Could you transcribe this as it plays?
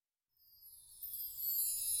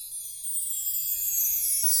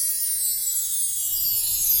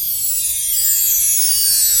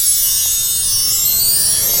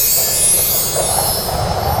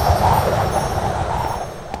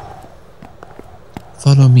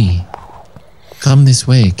Follow me. Come this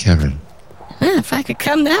way, Carol. If I could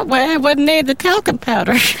come that way, I wouldn't need the talcum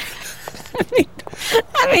powder.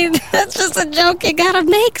 I mean, that's just a joke you gotta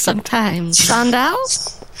make sometimes, Sandal.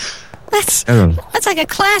 Carol. That's like a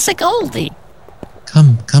classic oldie.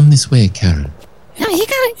 Come this way, Carol. No, you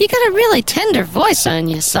got a really tender voice on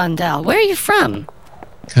you, Sandal. Where are you from?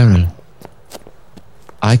 Carol,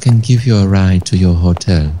 I can give you a ride to your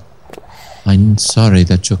hotel. I'm sorry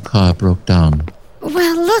that your car broke down.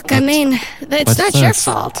 Well, look, I mean, it's not your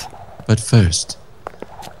fault. But first,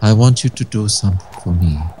 I want you to do something for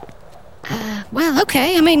me. Well,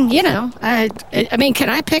 okay. I mean, you know, I mean, can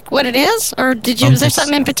I pick what it is, or is there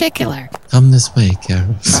something in particular? Come this way,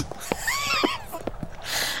 Carol.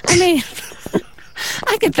 I mean,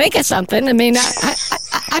 I could think of something. I mean,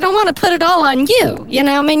 I don't want to put it all on you. You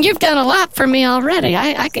know, I mean, you've done a lot for me already.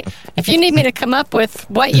 I could, if you need me to come up with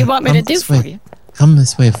what you want me to do for you. Come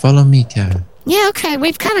this way. Follow me, Carol. Yeah, okay.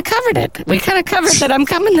 We've kind of covered it. We kind of covered that I'm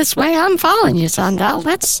coming this way. I'm following you, Sandal.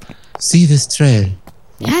 See this trail?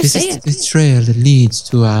 Yeah, I see it. This trail that leads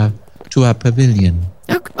to our pavilion.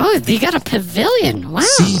 Oh, you got a pavilion. Wow.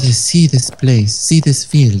 See this place. See this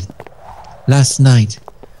field. Last night,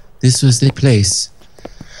 this was the place.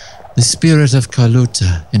 The spirit of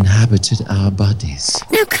Kaluta inhabited our bodies.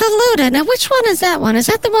 Now, Kaluta. Now, which one is that one? Is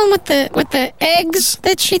that the one with the eggs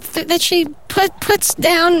that she puts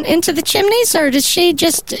down into the chimneys, or is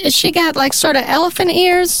she got like sort of elephant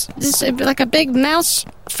ears? Is it like a big mouse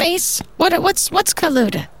face? What's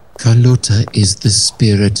Kaluta? Kaluta is the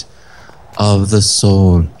spirit of the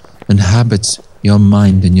soul, inhabits your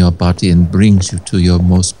mind and your body, and brings you to your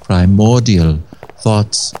most primordial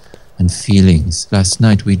thoughts and feelings. Last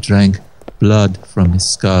night we drank blood from his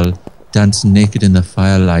skull, danced naked in the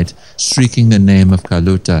firelight, shrieking the name of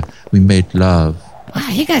Kaluta. We made love. Wow,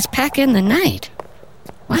 you guys pack in the night.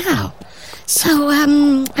 Wow. So, I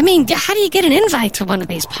mean, how do you get an invite to one of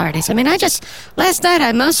these parties? I mean, last night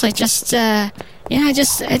I mostly just, I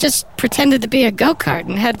just pretended to be a go-kart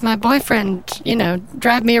and had my boyfriend,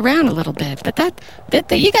 drive me around a little bit. But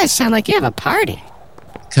you guys sound like you have a party.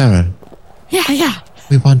 Carol. Yeah.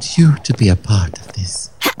 We want you to be a part of this.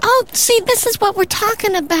 Oh, see, this is what we're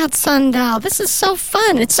talking about, Sandal. This is so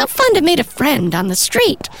fun. It's so fun to meet a friend on the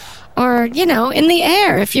street. Or, in the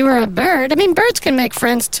air if you were a bird. I mean, birds can make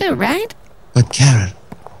friends too, right? But Carol.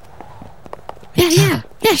 Yeah,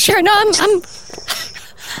 sure. No,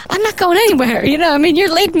 I'm not going anywhere. I mean,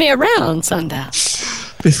 you're leading me around, Sandal.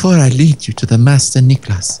 Before I lead you to the Master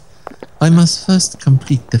Niklas, I must first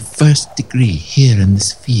complete the first degree here in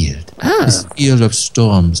this field. Oh. This field of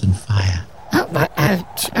storms and fire. Oh,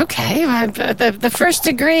 okay. The first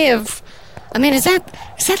degree of, I mean, is that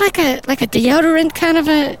like a deodorant kind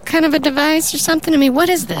of a device or something? I mean, what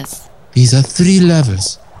is this? These are 3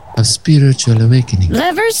 levels of spiritual awakening.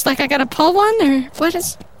 Levers? Like I gotta pull one, or what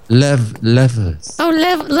is? Levels. Oh,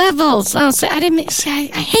 levels. Oh, so I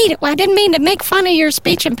hate it. Well, I didn't mean to make fun of your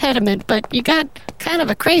speech impediment, but you got kind of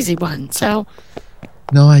a crazy one, so.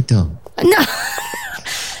 No, I don't. No.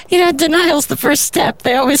 Denial's the first step,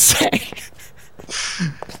 they always say.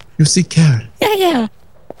 You see, Carol. Yeah.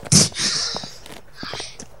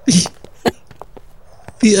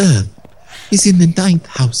 The earth is in the 9th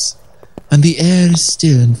house, and the air is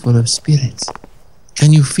still and full of spirits.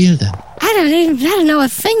 Can you feel them? I don't know a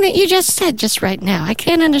thing that you just said just right now. I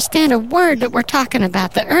can't understand a word that we're talking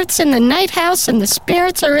about. The earth's in the 9th house, and the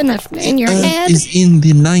spirits are in your head. The earth is in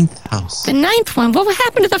the 9th house. The 9th one? Well, what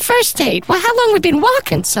happened to the first 8? Well, how long have we been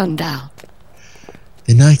walking, Sandal?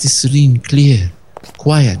 The night is serene, clear,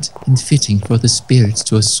 quiet, and fitting for the spirits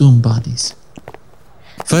to assume bodies.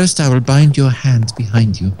 First, I will bind your hands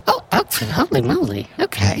behind you. Oh, holy moly.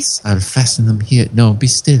 Okay. Yes, I'll fasten them here. No, be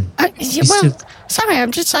still. Still. Sorry, I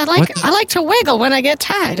like to wiggle when I get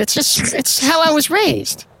tied. It's how I was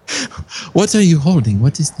raised. What are you holding?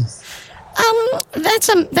 What is this?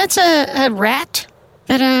 That's a rat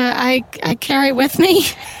that I carry with me.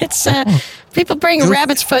 It's people bring a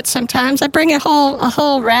rabbit's foot sometimes. I bring a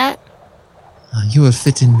whole rat. You will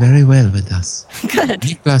fit in very well with us. Good.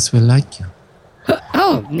 Niklas will like you.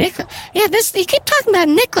 Oh, Niklas. Yeah, you keep talking about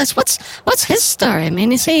Niklas. What's his story? I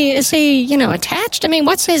mean, is he attached? I mean,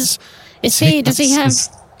 what's his? Does he have?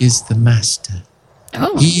 Is the master.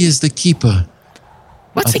 Oh. He is the keeper.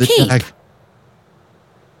 What's the keep?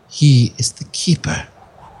 He is the keeper.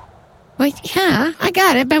 Wait, yeah, I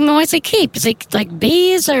got it. But what's he keep? Is he like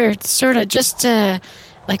bees, or sort of just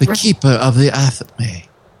like the keeper of the athame?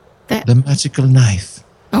 The magical knife.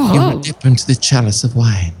 Oh. You will dip into the chalice of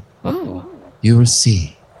wine. Oh. You will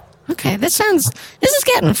see. Okay, this is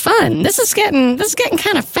getting fun. This is getting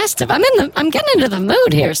kind of festive. I'm getting into the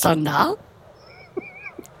mood here, Sandal.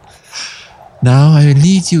 Now I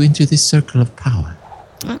lead you into this circle of power.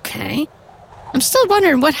 Okay. I'm still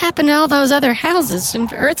wondering what happened to all those other houses.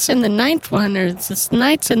 If Earth's in the 9th one, or this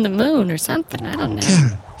night's in the moon, or something. I don't know.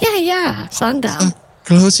 Carol. Yeah, Sundown.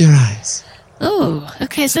 Close your eyes. Oh,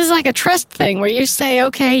 okay, so this is like a trust thing where you say,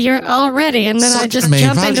 okay, you're all ready, and then I just Soccer me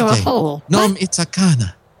jump into a valide. hole. Nom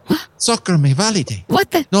itzakana. Soccer me valide.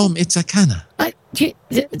 What the? Nom itzakana.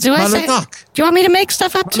 Do I say? Maladak. Do you want me to make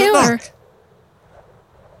stuff up too, or? Maladak.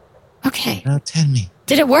 Okay. Now tell me,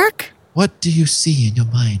 Did it work? what do you see in your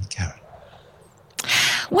mind, Carol?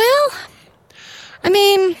 Well, I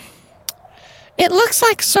mean, it looks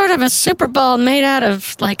like sort of a Super Ball made out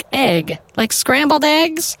of like like scrambled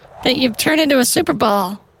eggs that you've turned into a Super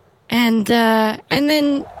Ball, and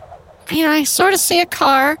then I sort of see a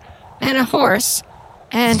car and a horse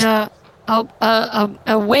and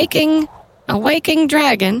a waking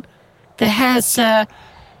dragon that has a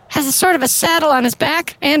sort of a saddle on his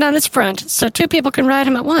back and on his front, so 2 people can ride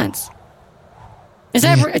him at once. Is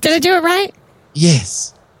that Yeah. did I do it right?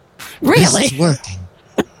 Yes. Really? This is working.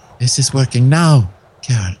 This is working now,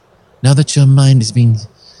 Carol. Now that your mind is being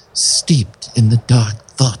steeped in the dark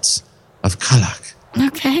thoughts of Kalak.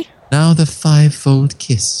 Okay. Now the 5-fold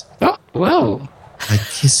kiss. Oh, whoa. I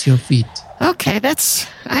kiss your feet. Okay, that's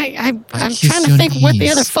I'm kiss trying to your think what the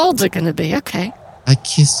knees. other folds are going to be. Okay. I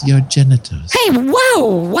kiss your genitals. Hey,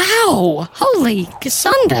 wow, holy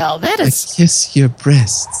Sundell, that I is kiss your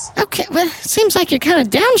breasts. okay. Well, it seems like you're kind of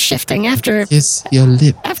downshifting after Kiss your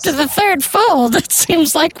lips. the 3rd fold. It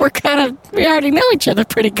seems like we already know each other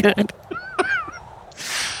pretty good.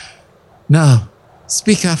 Now,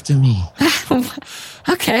 speak after me.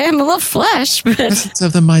 Okay, I'm a little flesh, but Presence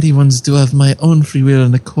of the mighty ones do of my own free will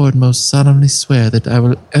and accord most solemnly swear that I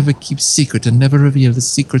will ever keep secret and never reveal the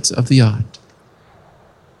secrets of the art.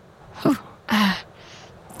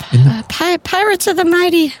 Pirates of the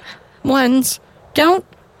Mighty Ones, don't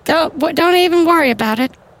even worry about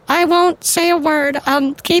it. I won't say a word.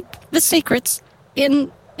 I'll keep the secrets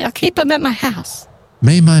I'll keep them at my house.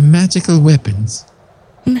 May my magical weapons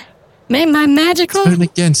May my magical turn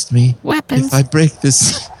against me weapons. if I break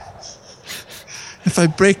this. If I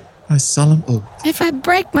break my solemn oath. If I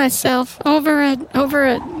break myself over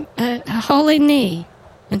a holy knee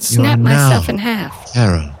and snap are myself now- in half.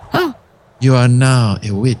 Carol, Oh, you are now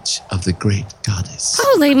a witch of the great goddess.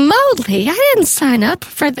 holy moly! I didn't sign up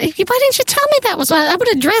for the. Why didn't you tell me that was? I would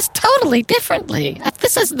have dressed totally differently.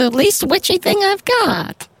 This is the least witchy thing I've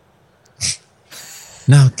got.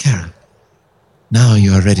 Now, Carol, now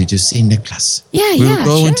you are ready to see Nicholas. Yeah, We'll yeah,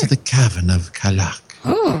 go sure. into the cavern of Kalak.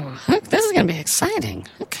 Oh, this is gonna be exciting.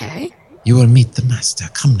 Okay. You will meet the master.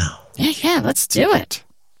 Come now. Yeah, let's do it.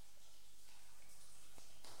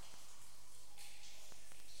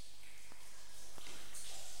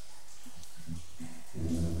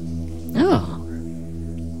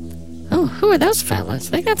 Oh, who are those fellas?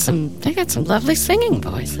 They got some lovely singing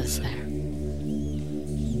voices there.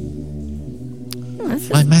 Oh, this is-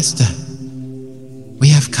 My master, we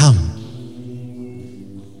have come.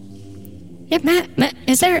 yeah,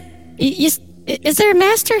 is there a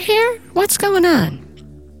master here? What's going on?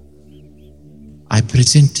 I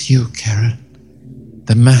present to you, Carol,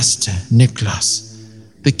 the master, Nicholas,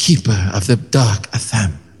 the keeper of the dark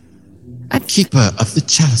Atham, keeper of the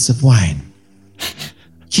chalice of wine,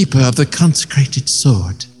 keeper of the consecrated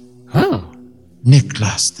sword, Oh,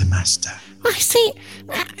 Nicholas the master. well, see,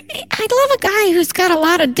 I love a guy who's got a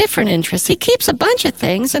lot of different interests. He keeps a bunch of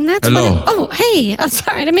things, and that's Hello. what. Oh, hey, I'm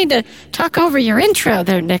sorry, I didn't mean to talk over your intro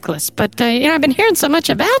there, Nicholas. But I've been hearing so much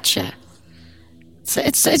about you.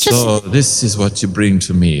 It's just. So this is what you bring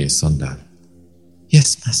to me, Sundar.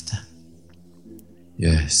 Yes, master.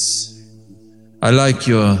 Yes. I like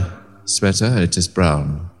your sweater. It is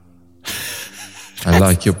brown. I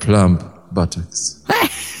like your plump buttocks.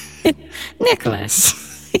 Nicholas,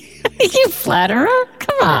 you flatterer.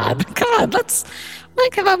 Come on. Let's.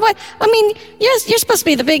 Come on. What? I mean, you're supposed to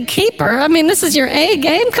be the big keeper. I mean, this is your A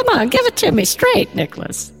game. Come on, give it to me straight,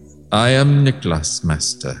 Nicholas. I am Nicholas,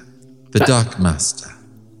 master. The dark master.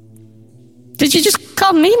 Did you just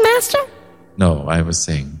call me master? No, I was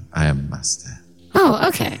saying I am master. Oh,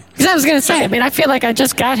 okay. Because I was going to say, I mean, I feel like I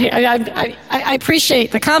just got here. I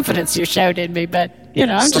appreciate the confidence you showed in me, but,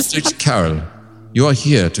 I'm Subject Carol, you are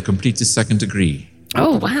here to complete the 2nd degree.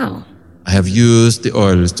 Oh, wow. I have used the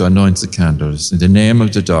oils to anoint the candles in the name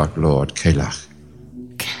of the Dark Lord, Kalak.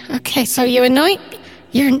 Okay, so you anoint.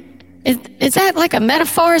 Is that like a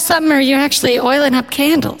metaphor or something, or are you actually oiling up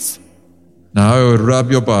candles? Now I will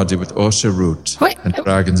rub your body with osha root Wait. and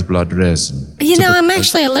dragon's blood resin. I'm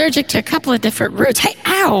actually allergic to a couple of different roots. Hey,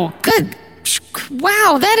 ow, good.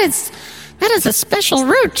 Wow, that is a special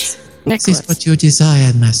root. This Nicholas. is what you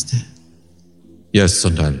desire, Master. Yes,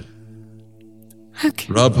 Sundal.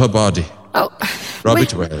 Okay. Rub her body. Oh, Rub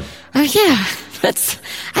wait. it well. Oh, yeah.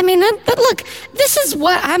 Look, this is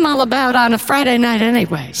what I'm all about on a Friday night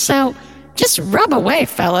anyway. So just rub away,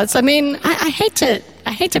 fellas. I mean, I hate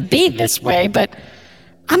to be this way, but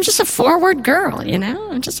I'm just a forward girl, you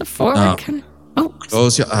know? I'm just a forward kind of. Oh,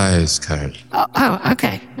 Close your eyes, Carol.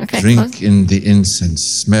 Okay. Drink in the incense.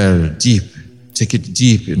 Smell deep. Take it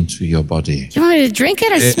deep into your body. You want me to drink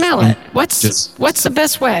it or smell it? What's the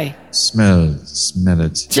best way? Smell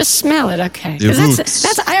it. Just smell it, okay. The 'Cause roots.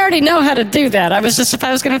 that's I already know how to do that. If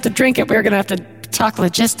I was gonna have to drink it, we were gonna have to talk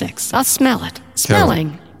logistics. I'll smell it.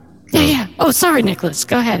 Smelling. Yeah. Oh, sorry, Nicholas.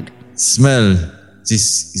 Go ahead. Smell.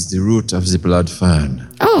 This is the root of the blood fern.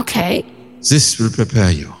 Oh, okay. This will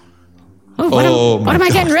prepare you. Oh, Oh, what am my I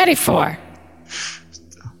getting God. ready for?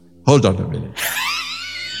 Hold on a minute.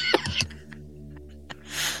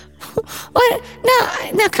 What?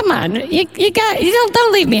 No, come on.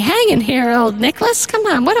 Don't leave me hanging here, old Nicholas. Come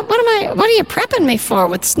on. What are you prepping me for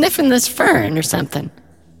with sniffing this fern or something?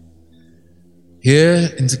 Here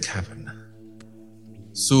in the cavern.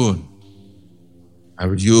 Soon, I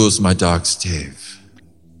will use my dark stave.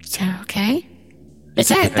 So, okay.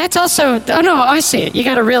 That's also, oh no, I see it. You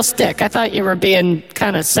got a real stick. I thought you were being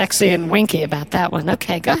kind of sexy and winky about that one.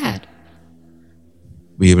 Okay, go ahead.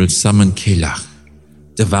 We will summon Kelach,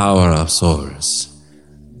 devourer of souls.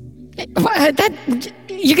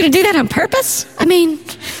 You're gonna do that on purpose? I mean,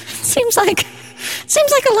 seems like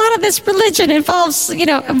a lot of this religion involves,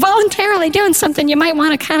 voluntarily doing something you might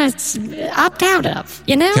want to kind of opt out of,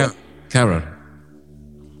 you know? Karen.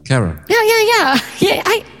 Yeah.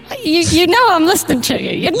 You know I'm listening to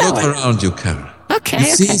you. You know Look it. around you, Karen. Okay. You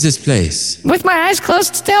see this place? With my eyes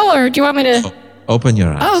closed still, or do you want me to? Open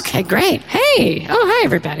your eyes. Oh, okay, great. Hey. Oh, hi,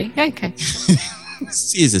 everybody. Okay.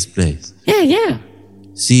 See this place. Yeah.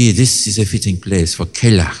 See, this is a fitting place for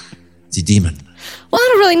Kelach, the demon. Well, I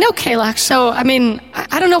don't really know Kalak, so I mean,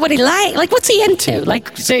 I don't know what he like. Like, what's he into?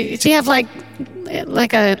 Like, does he have like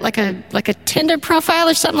a Tinder profile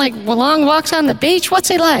or something? Like long walks on the beach? What's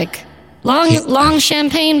he like? Long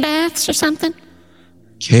champagne baths or something?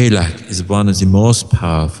 Kelach is one of the most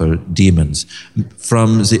powerful demons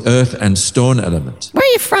from the earth and stone element. Where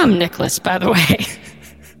are you from, Nicholas, by the way?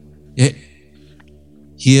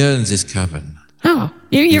 Here in this cavern. Oh,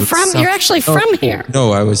 you're actually from here.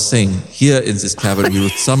 No, I was saying here in this cavern we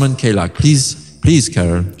would summon Kelach. Please,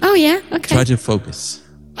 Carol. Oh yeah, okay. Try to focus.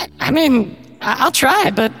 I mean, I'll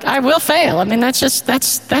try, but I will fail. I mean,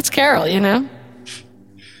 that's Carol, you know.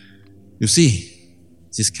 You see,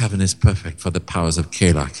 this cavern is perfect for the powers of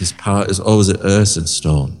Kelach. His power is over the earth and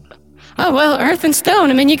stone. Oh well, earth and stone.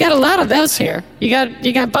 I mean, you got a lot of those here. You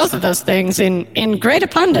got both of those things in great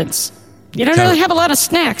abundance. You don't really have a lot of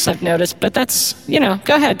snacks, I've noticed, but that's,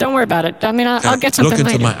 go ahead. Don't worry about it. I mean, I'll get something later.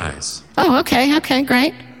 Look into later. my eyes. Oh, okay,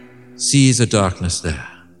 great. See the darkness there.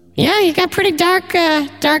 Yeah, you got pretty dark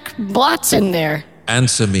blots in there.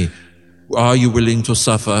 Answer me. Are you willing to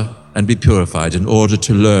suffer and be purified in order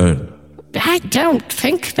to learn? I don't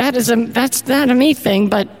think that's not a me thing,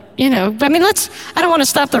 but, I mean, I don't want to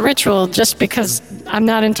stop the ritual just because I'm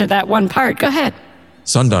not into that one part. Go ahead.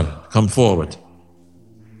 Sundal, come forward.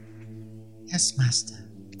 Yes, Master.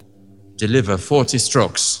 Deliver 40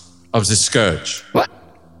 strokes of the scourge. What?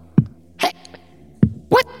 Hey,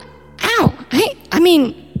 what? Ow! Hey, I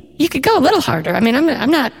mean, you could go a little harder. I mean, I'm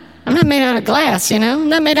not made out of glass, I'm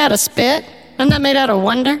not made out of spit. I'm not made out of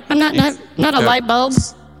wonder. I'm not a light bulb.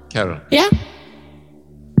 Carol. Yeah?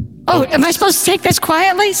 Oh, am I supposed to take this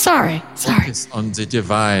quietly? Sorry. Focus on the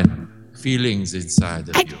divine feelings inside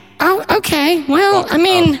of you. Oh, okay. Well, I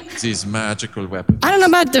mean, These magical weapons. I don't know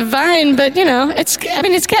about divine, but it's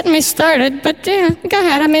getting me started. But go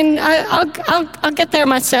ahead. I mean, I'll get there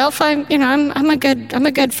myself. I'm a good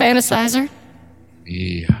fantasizer.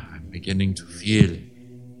 I'm beginning to feel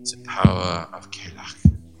the power of Kelach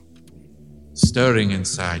stirring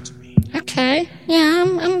inside me. Okay. Yeah,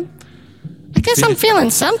 I guess I'm feeling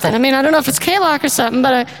something. I mean, I don't know if it's Kalak or something,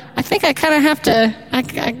 but I think I kind of have to.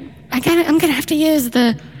 I'm gonna have to use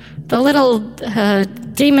the little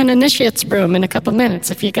demon initiate's broom in a couple minutes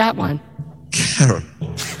if you got one. Carol.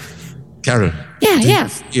 Yeah. You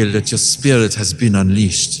feel that your spirit has been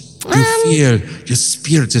unleashed? Do you feel your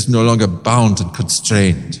spirit is no longer bound and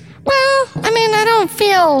constrained? Well, I mean, I don't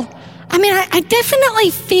feel. I mean, I definitely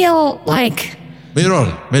feel like.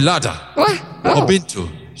 Mirol, Melada, What? Oh, Obintu,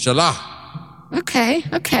 Shalah, okay.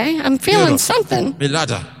 I'm feeling Mirol, something.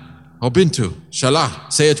 Melada, Obintu,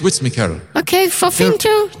 Shalah. Say it with me, Carol. Okay,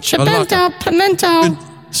 Fofinto, Chibento, Pimento,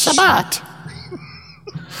 Sabat.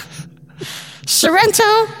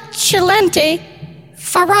 Sorrento, Vigilante,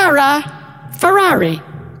 Ferrari,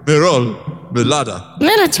 Merol, Belada,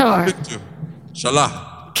 Minotaur, Victor,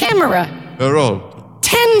 Shalah, Camera, Merol,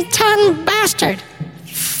 10-ton bastard,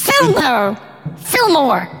 Fillmore,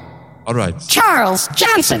 all right, Charles,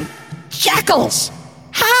 Johnson, Jackals.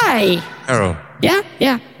 Hi. Errol,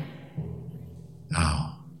 Yeah.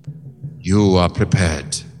 now, you are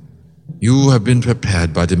prepared. You have been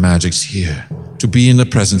prepared by the magics here to be in the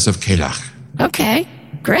presence of Kelach. Okay.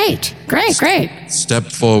 Great. Step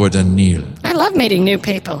forward and kneel. I love meeting new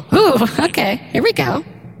people. Ooh, okay. Here we go.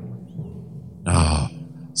 Now,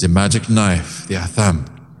 the magic knife, the Atham,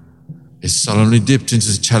 is solemnly dipped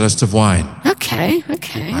into the chalice of wine. Okay.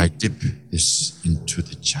 I dip this into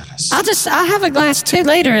the chalice. I'll have a glass too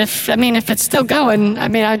later if it's still going. I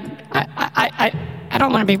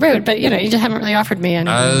don't want to be rude, but you just haven't really offered me any.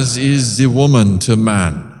 As is the woman to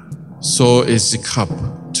man, so is the cup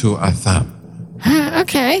to Atham.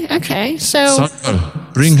 Okay. So Son,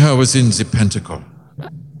 bring her within the pentacle.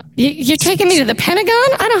 you're taking me to the Pentagon?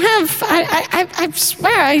 I don't have. I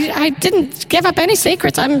swear I didn't give up any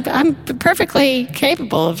secrets. I'm perfectly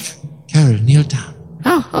capable of. Carol, kneel down.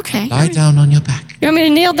 Oh, okay. Lie down on your back. You want me to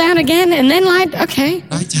kneel down again and then lie? Okay.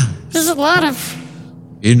 Lie down. This is a lot of.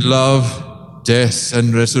 In love, death,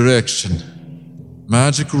 and resurrection,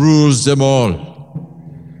 magic rules them all.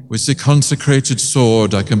 With the consecrated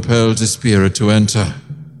sword, I compel the spirit to enter.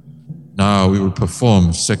 Now we will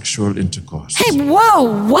perform sexual intercourse. Hey,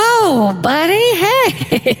 whoa, buddy.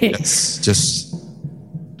 Hey. Yes, just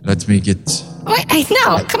let me get... Wait,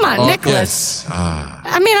 no, come on, Nicholas. Yes. Ah.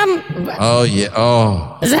 I'm... Oh, yeah,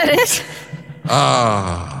 oh. Is that it?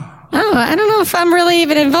 Ah. Oh, I don't know if I'm really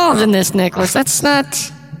even involved in this, Nicholas. That's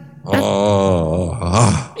not... Oh.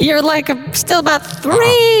 Ah. You're like still about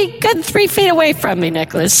 3 feet away from me,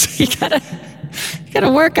 Nicholas. You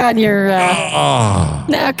gotta work on your.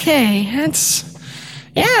 Okay,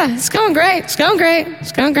 it's going great.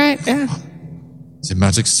 Yeah. The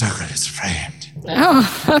magic circle is framed.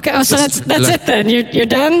 Oh, okay. Oh, so that's it then. You're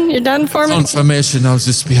done. You're done for me. Confirmation of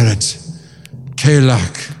the spirit.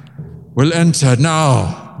 Kelach will enter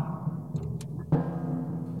now.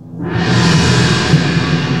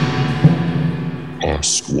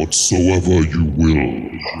 Ask whatsoever you will.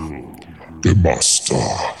 The master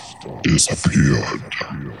is appeared.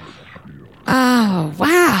 Oh,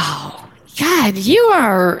 wow. God, you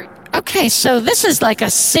are... Okay, so this is like a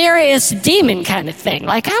serious demon kind of thing.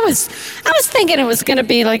 Like, I was thinking it was going to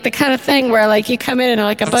be like the kind of thing where, like, you come in and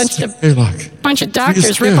like a bunch of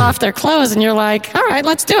doctors rip off their clothes and you're like, all right,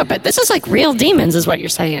 let's do it. But this is like real demons is what you're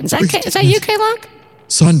saying. Is that you, Kelach?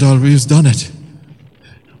 Sandal, we've done it.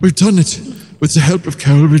 We've done it. With the help of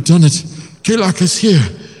Carol, we've done it. Kelach is here.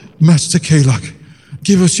 Master Kelach,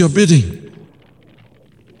 give us your bidding.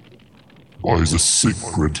 By the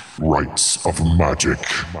sacred rites of magic,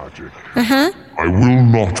 I will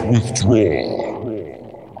not withdraw.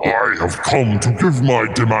 I have come to give my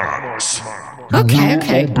demands.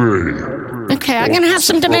 Okay. Obey. Okay, I'm gonna have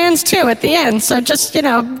some demands too at the end. So just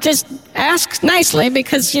ask nicely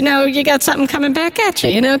because you got something coming back at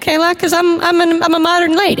you. Kelach, because I'm a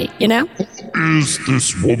modern lady. Who is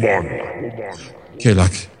this woman?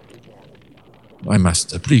 Kelach, my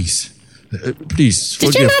master, please. Please,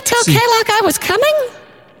 forgive. Did you not tell Kelach I was coming?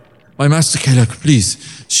 My master Kelach, please.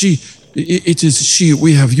 It is she.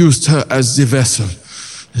 We have used her as the vessel.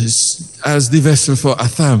 As the vessel for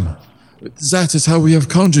Atham. That is how we have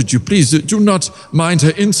conjured you. Please, do not mind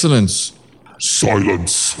her insolence.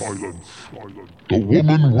 Silence. The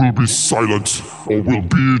woman will be silent or will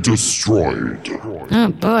be destroyed. Oh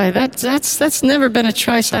boy, that's never been a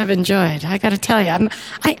choice I've enjoyed. I gotta tell you,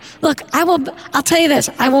 I'll tell you this,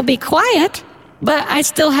 I will be quiet, but I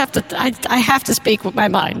still have to, I have to speak with my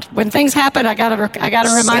mind. When things happen, I gotta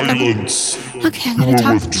remind them. Silence. Okay, I'm you gonna will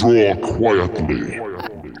talk. withdraw quietly.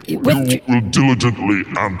 You will diligently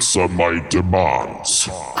answer my demands.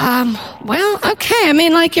 Well, okay. I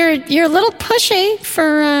mean, like you're a little pushy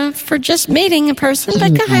for just meeting a person,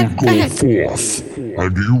 but go ahead. Go forth,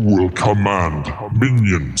 and you will command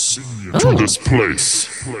minions to this place,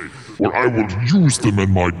 where I will use them in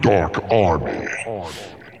my dark army.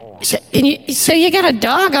 So you got a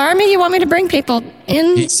dog army? You want me to bring people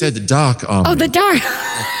in? He said the dark army. Oh, the dark.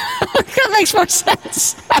 That makes more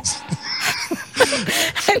sense.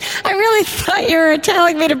 I really thought you were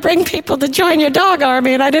telling me to bring people to join your dog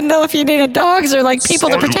army, and I didn't know if you needed dogs or like people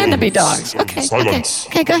to pretend to be dogs. Okay. Go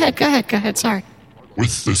ahead. Sorry.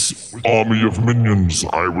 With this army of minions,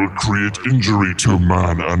 I will create injury to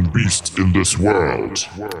man and beast in this world.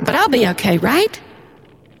 But I'll be okay, right?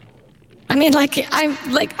 I mean,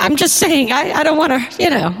 I'm just saying, I don't want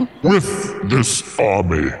to, With this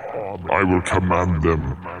army, I will command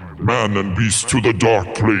them, man and beast, to the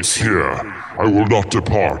dark place here. I will not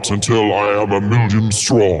depart until I am 1,000,000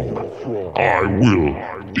 strong. I will,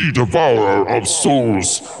 the devourer of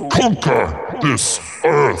souls, conquer this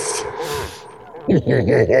earth.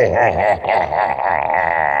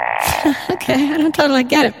 Okay, I don't totally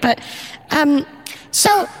get it, but,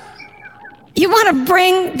 so you want to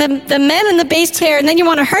bring the men and the beast here, and then you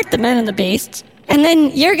want to hurt the men and the beast, and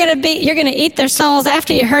then you're gonna eat their souls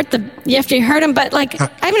after you hurt them. But like, I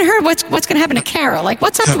haven't heard what's gonna happen to Carol. Like,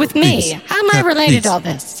 what's up with me? Please. How am I related Please. to all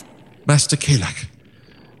this? Master Kalak,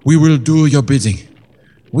 we will do your bidding.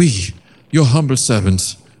 We, your humble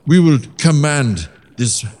servants, we will command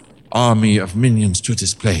this army of minions to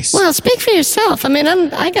this place. Well, speak for yourself. I mean,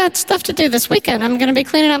 I got stuff to do this weekend. I'm gonna be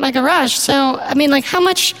cleaning out my garage. So, I mean, like, how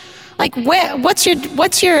much? Like, what's your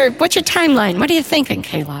timeline? What are you thinking,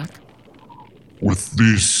 Kalak? With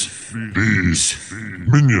these minions,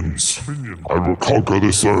 I will conquer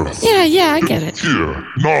this earth. Yeah, I get it. Here,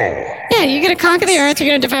 now. Yeah, you're gonna conquer the earth, you're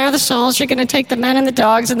gonna devour the souls, you're gonna take the men and the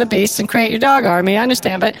dogs and the beasts and create your dog army, I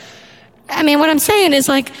understand, but, I mean, what I'm saying is,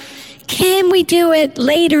 like, can we do it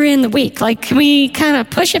later in the week? Like, can we kind of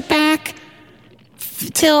push it back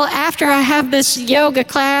till after I have this yoga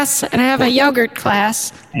class and I have a yogurt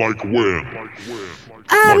class? Like when? Like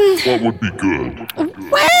what would be good? Well,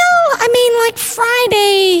 I mean, like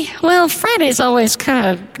Friday. Well, Friday's always kind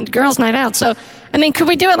of girls' night out. So, I mean, could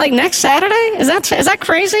we do it like next Saturday? Is that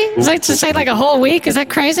crazy? Is that to say like a whole week? Is that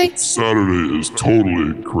crazy? Saturday is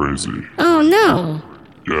totally crazy. Oh no.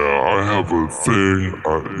 Yeah, I have a thing.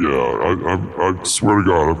 I swear to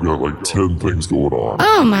God, I've got like 10 things going on.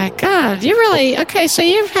 Oh my God! You really okay? So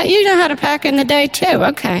you know how to pack in the day too?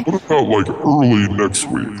 Okay. What about like early next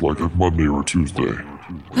week, like a Monday or Tuesday?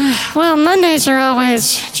 Well, Mondays are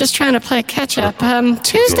always just trying to play catch up.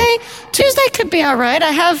 Tuesday could be all right.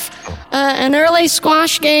 I have an early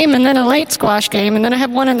squash game and then a late squash game, and then I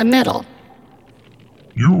have one in the middle.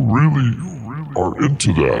 You really are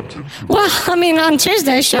into that. Well, I mean, on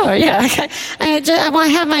Tuesday, sure, yeah. I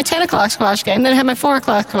have my 10 o'clock squash game, then I have my 4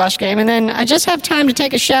 o'clock squash game, and then I just have time to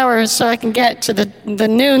take a shower so I can get to the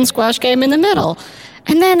noon squash game in the middle.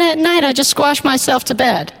 And then at night, I just squash myself to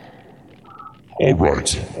bed. All right.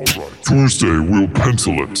 Tuesday, we'll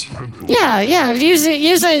pencil it. Yeah. Use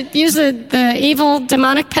the evil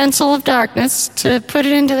demonic pencil of darkness to put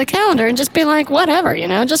it into the calendar and just be like, whatever,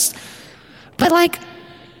 but like,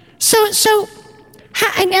 so.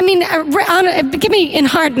 I mean, give me in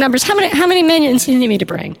hard numbers. How many minions do you need me to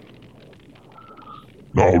bring?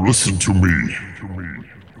 Now listen to me.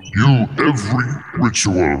 Every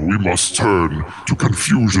ritual we must turn to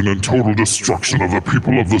confusion and total destruction of the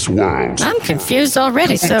people of this world. I'm confused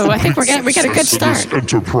already, so I think we got a good start. This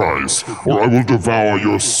enterprise, or I will devour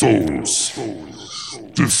your souls.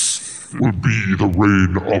 This will be the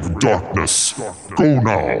reign of darkness. Go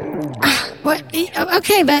now. What?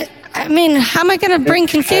 Okay, but I mean, how am I going to bring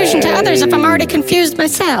confusion to others if I'm already confused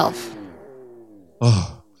myself?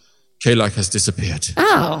 Oh, Kalak has disappeared.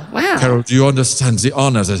 Oh, wow. Carol, do you understand the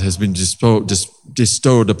honor that has been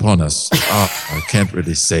bestowed upon us? I can't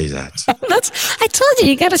really say that. I told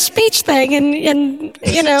you got a speech thing, and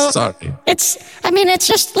Sorry. It's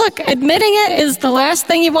just, look, admitting it is the last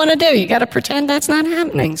thing you want to do. You got to pretend that's not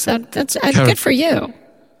happening. So that's good for you.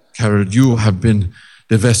 Carol, you have been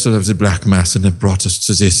the vessel of the Black Mass and have brought us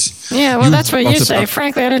to this. Yeah, well, that's what you say.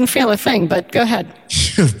 Frankly, I didn't feel a thing, but go ahead.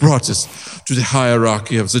 You have brought us to the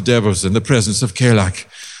hierarchy of the devils in the presence of Kalak.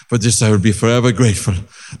 For this I will be forever grateful.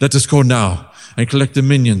 Let us go now and collect the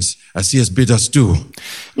minions as he has bid us do.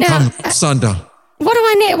 Now, come, Sandal. What do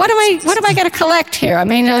I need? What am I got to collect here? I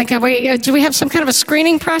mean, like, do we have some kind of a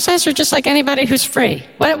screening process, or just like anybody who's free?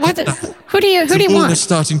 Who do you The moon want? is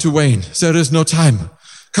starting to wane. There is no time.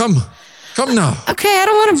 Come now. Okay, I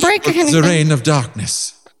don't want to break anything. The reign of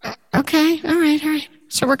darkness. Okay, all right.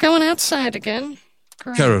 So we're going outside again.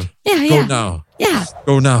 Great. Carol, Yeah. go now. Yeah.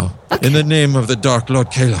 Go now. Okay. In the name of the Dark Lord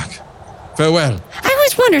Kalak. Farewell. I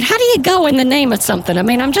always wondered, how do you go in the name of something? I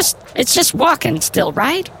mean, it's just walking still,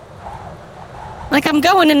 right? Like, I'm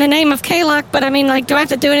going in the name of Kalak, but I mean, like, do I have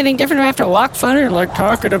to do anything different? Do I have to walk funny or, like,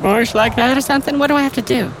 talk in a voice like that or something? What do I have to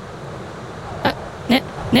do?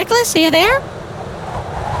 Nicholas, are you there?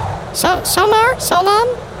 Solar?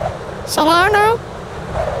 Solarno?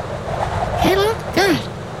 Kalak? God.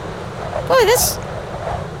 Boy, this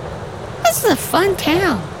is a fun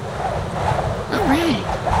town. All right.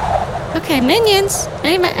 Okay, minions.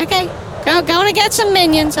 Okay, go to get some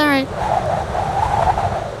minions. All right.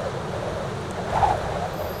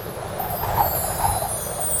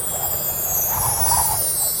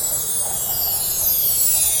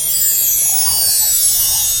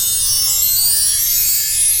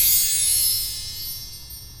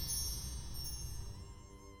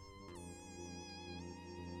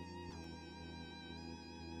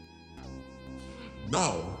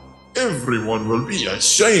 everyone will be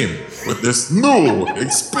ashamed with this new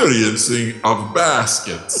experiencing of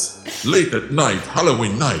baskets. Late at night,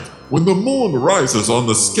 Halloween night, when the moon rises on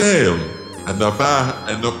the scale, and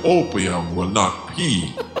the opium will not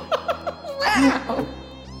pee. Wow.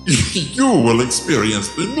 You will experience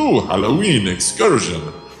the new Halloween excursion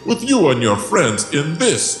with you and your friends in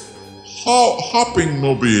this hopping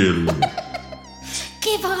mobile.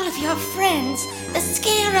 Give all of your friends the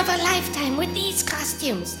scare of a lifetime with these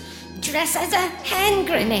costumes. Dress as a hand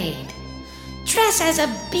grenade. Dress as a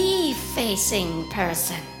bee-facing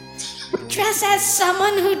person. Dress as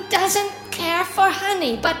someone who doesn't care for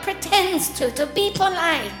honey but pretends to be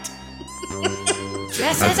polite.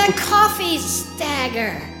 Dress as a coffee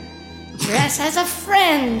stagger. Dress as a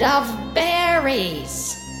friend of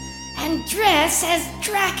berries. And dress as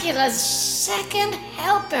Dracula's second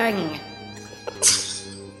helping.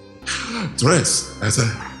 Dress as an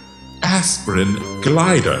aspirin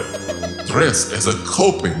glider. Dress as a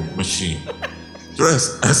coping machine.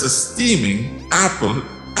 Dress as a steaming apple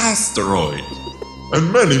asteroid.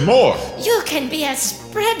 And many more. You can be a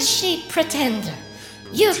spreadsheet pretender.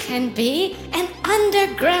 You can be an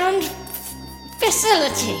underground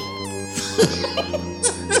facility.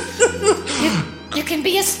 You can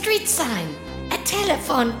be a street sign, a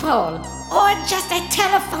telephone pole, or just a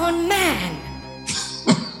telephone man.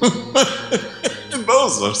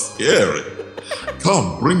 Those are scary.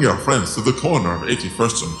 Come, bring your friends to the corner of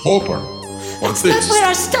 81st and Hopper. That's not where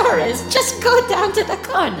our store is. Just go down to the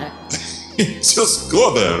corner. Just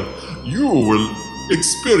go there. You will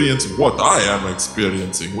experience what I am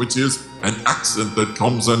experiencing, which is an accent that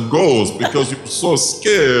comes and goes because you're so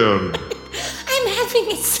scared. I'm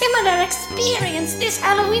having a similar experience this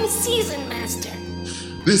Halloween season, Master.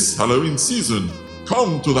 This Halloween season,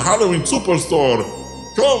 come to the Halloween Superstore.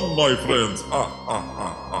 Come, my friends.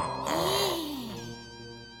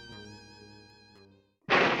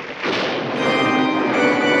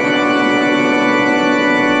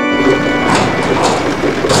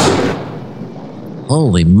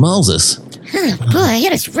 Holy Moses. Oh, boy,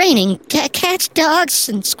 it is raining cats, dogs,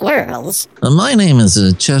 and squirrels. My name is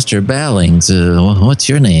Chester Ballings. What's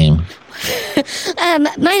your name?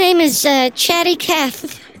 My name is Chatty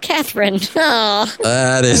Catherine. Oh.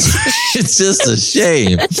 That is, it's just a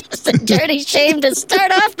shame. It's just a dirty shame to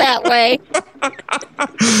start off that way.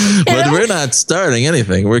 But we're not starting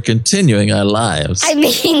anything. We're continuing our lives. I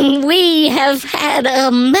mean, we have had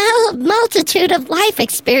a multitude of life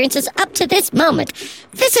experiences up to this moment.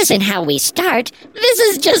 This isn't how we start. This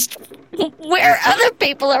is just where other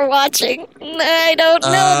people are watching. I don't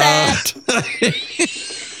know that.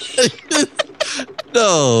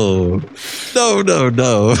 No.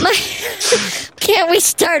 Can't we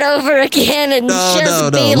start over again and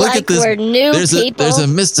just be Look like at this. we're new people? There's a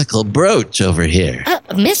mystical brooch over here.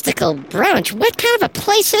 A mystical brooch? What kind of a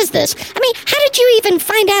place is this? I mean, how did you even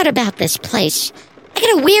find out about this place? I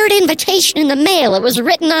got a weird invitation in the mail. It was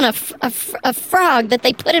written on a frog that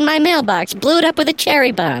they put in my mailbox. Blew it up with a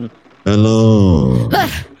cherry bomb. Hello.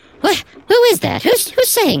 What? Who is that? Who's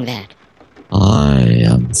saying that? I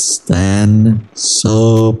am Stan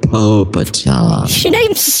Sopopotan. Your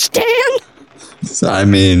name's Stan? I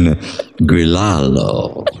mean,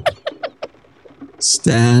 Grilalo.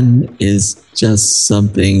 Stan is just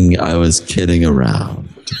something I was kidding around.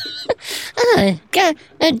 Got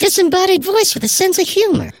a disembodied voice with a sense of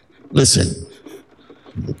humor. Listen,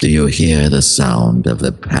 do you hear the sound of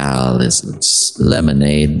the Palace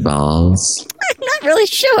lemonade balls? I'm not really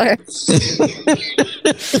sure.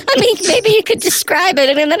 I mean, maybe you could describe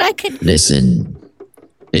it and then I could... Listen,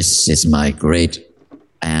 this is my great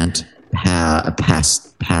aunt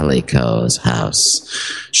past Palico's house.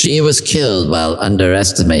 She was killed while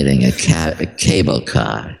underestimating a cable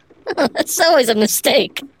car. Oh, that's always a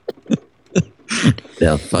mistake.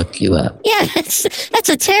 They'll fuck you up. Yeah, that's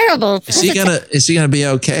a terrible... Is she gonna be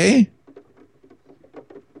okay?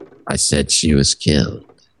 I said she was killed.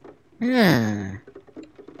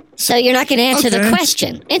 So you're not going to answer the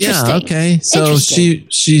question. Interesting. Yeah, okay. So she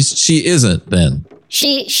isn't then. But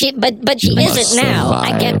she isn't now.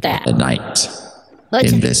 I get that. A night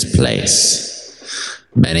in this place.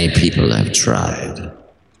 Many people have tried.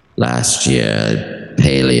 Last year,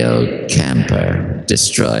 Paleo Camper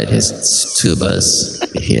destroyed his tubas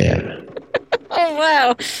here. Oh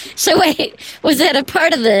wow! So wait, was that a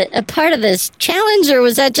part of this challenge, or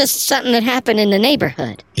was that just something that happened in the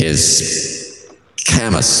neighborhood? His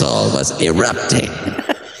camisole was erupting.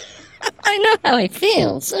 I know how he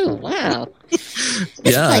feels. Oh wow!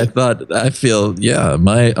 Yeah, I feel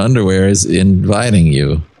my underwear is inviting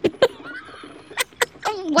you.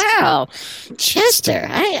 Oh, wow! wow. Chester,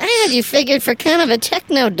 I had you figured for kind of a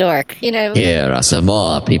techno dork, you know. Here are some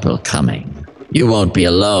more people coming. You won't be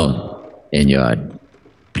alone in your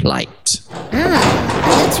plight.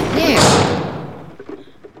 That's weird.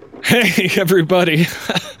 Hey, everybody.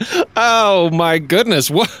 Oh, my goodness.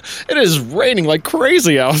 What? It is raining like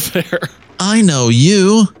crazy out there. I know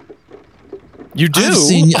you. You do?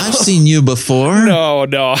 I've seen you before. No.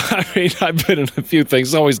 I mean, I've been in a few things.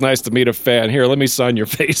 It's always nice to meet a fan. Here, let me sign your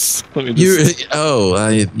face. Let me just... Yeah,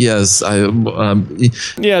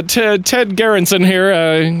 Ted Gerritsen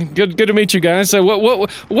here. Good to meet you guys.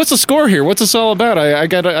 What's the score here? What's this all about? I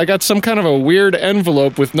got some kind of a weird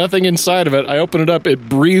envelope with nothing inside of it. I opened it up. It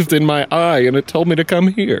breathed in my eye, and it told me to come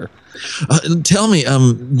here. Tell me,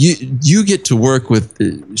 you get to work with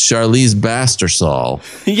Charlize Bastersall.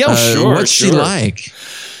 Yeah, sure. What's she like?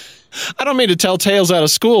 I don't mean to tell tales out of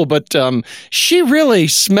school, but she really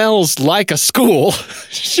smells like a school.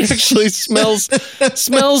 She actually smells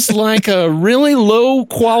like a really low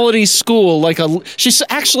quality school. She's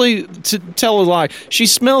actually, to tell a lie, she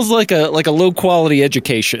smells like a low quality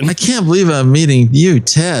education. I can't believe I'm meeting you,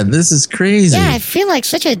 Ted. This is crazy. Yeah, I feel like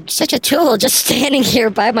such a tool just standing here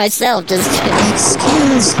by myself.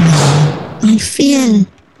 Excuse me. I feel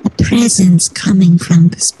a presence coming from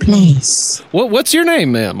this place. What's your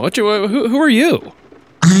name, ma'am? Who are you?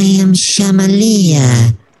 I am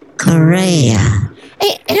Shamalia Correa.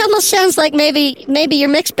 It almost sounds like maybe your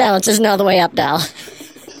mix balance isn't all the way up, doll.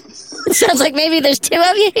 It sounds like maybe there's two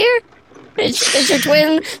of you here. Is your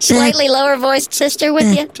twin, slightly lower voiced sister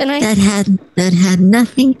with you tonight? That had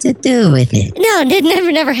nothing to do with it. No,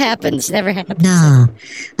 it never happens. Never happens. No,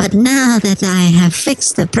 but now that I have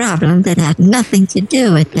fixed the problem that had nothing to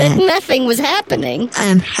do with that, nothing was happening.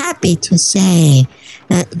 I'm happy to say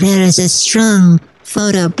that there is a strong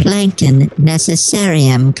photoplankton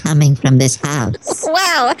necessarium coming from this house.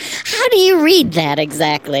 Wow, how do you read that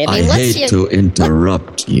exactly? I hate to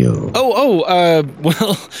interrupt you. Well, I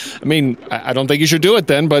mean, I don't think you should do it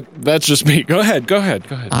then, but that's just me. Go ahead.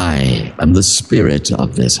 I am the spirit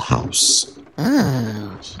of this house.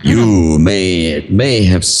 Oh. It may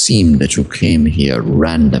have seemed that you came here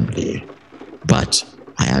randomly, but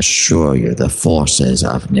I assure you the forces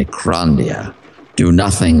of Necrondia do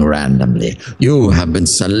nothing randomly. You have been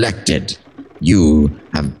selected. You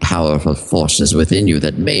have powerful forces within you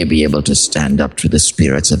that may be able to stand up to the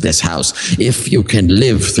spirits of this house. If you can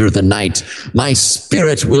live through the night, my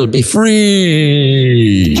spirit will be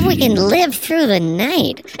free. And we can live through the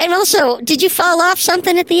night. And also, did you fall off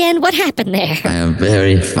something at the end? What happened there? I am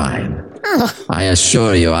very fine. Oh. I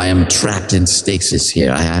assure you, I am trapped in stasis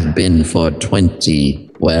here. I have been for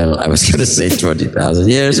I was going to say 20,000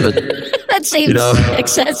 years, but... That seems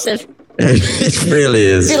excessive. It really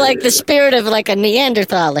is. You're like the spirit of like a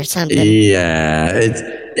Neanderthal or something. Yeah,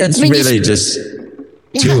 it's really just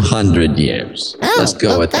 200 years. Oh, let's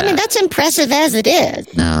go with that. I mean, that's impressive as it is.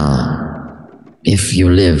 Now, if you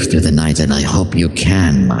live through the night, and I hope you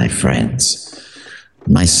can, my friends,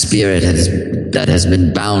 my spirit that has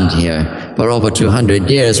been bound here for over 200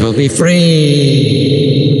 years will be free.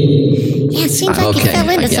 Yeah, it seems like you fell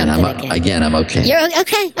into something again. I'm okay. You're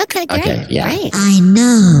okay, great. Okay, yeah. Great. I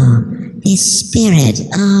know this spirit.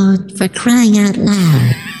 Oh, for crying out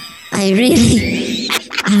loud. I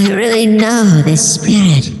really know this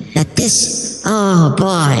spirit. That this, oh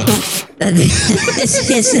boy. This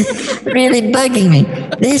is really bugging me.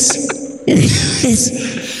 This,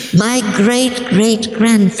 my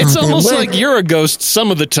great-great-grandfather. It's almost like you're a ghost some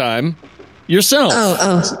of the time. Yourself.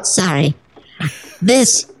 Oh, sorry.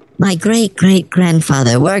 My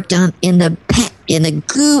great-great-grandfather worked in the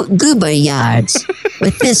goober yards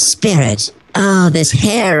with this spirit. Oh, this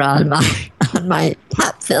hair on my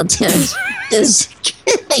pop filter is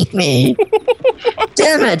killing me.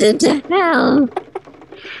 Damn it into hell.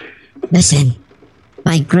 Listen,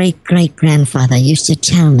 my great-great-grandfather used to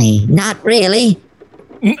tell me, not really,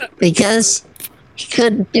 because he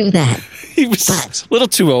couldn't do that. He was a little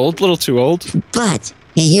too old. But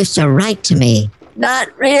he used to write to me. Not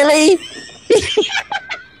really.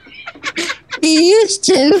 He used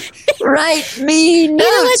to write me notes.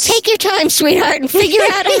 You know what? Take your time, sweetheart, and figure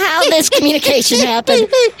out how this communication happened.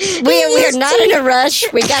 We're not in a rush.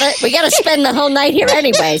 We gotta spend the whole night here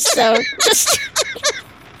anyway. So just.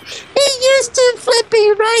 He used to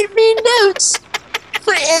flippy write me notes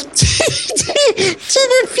to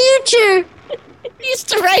the future. He used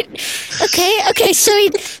to write. Okay. So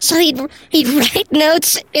he'd write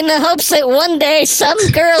notes in the hopes that one day some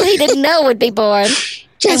girl he didn't know would be born.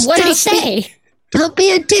 And what did he say? Don't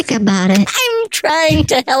be a dick about it. I'm trying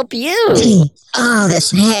to help you. Oh,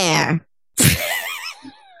 this hair.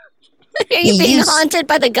 Are you being Yes. haunted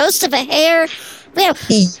by the ghost of a hare? Well,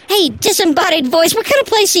 Yes. hey, disembodied voice, what kind of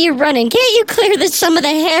place are you running? Can't you clear some of the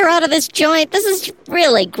hair out of this joint? This is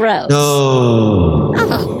really gross. No.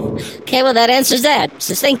 Oh, okay, well, that answers that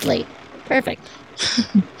succinctly. Perfect.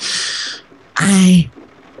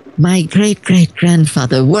 My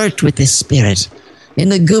great-great-grandfather worked with this spirit in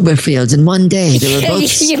the goober fields, and one day they were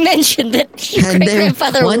both... You mentioned that your And there-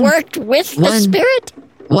 great-grandfather one- worked with the one- spirit?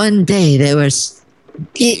 One day they were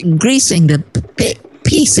greasing the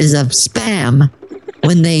pieces of Spam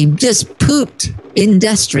when they just pooped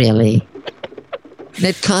industrially.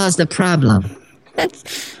 That caused a problem.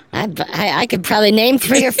 I could probably name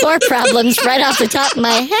 3 or 4 problems right off the top of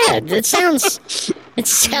my head. It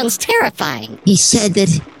sounds terrifying. He said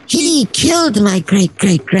that he killed my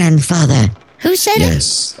great-great-grandfather. Who said it?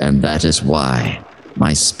 Yes, and that is why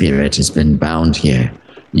my spirit has been bound here.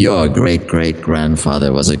 Your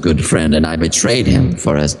great-great-grandfather was a good friend, and I betrayed him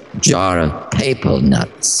for a jar of papal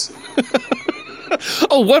nuts.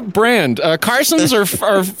 Oh, what brand? Carson's or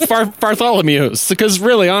Bartholomew's? Because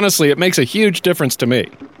really, honestly, it makes a huge difference to me.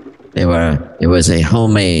 It was a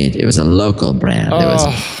homemade, it was a local brand. It was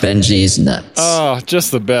Benji's Nuts. Oh,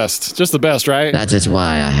 just the best. Just the best, right? That is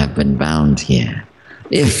why I have been bound here.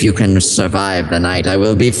 If you can survive the night, I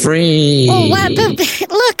will be free. Oh, wow, but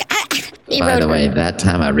look, By the way, that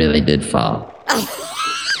time I really did fall.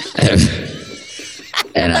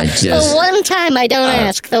 And I the just one time I don't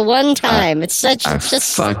ask, the one time. It's such, I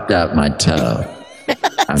just, fucked up my toe.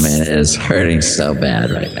 I mean, it is hurting so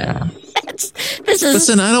bad right now. this is,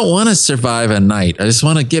 Listen, I don't want to survive a night. I just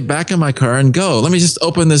want to get back in my car and go. Let me just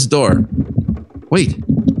open this door. Wait.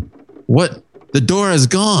 What? The door is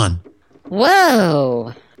gone.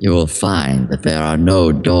 whoa. You will find that there are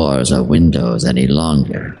no doors or windows any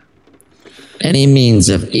longer. Any means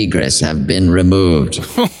of egress have been removed.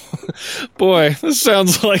 Boy, this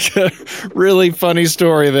sounds like a really funny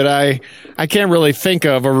story that I can't really think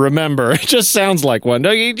of or remember. It just sounds like one.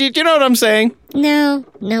 Do you know what I'm saying? No.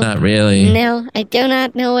 Not really. No, I do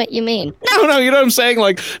not know what you mean. No, you know what I'm saying?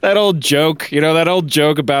 Like that old joke, that old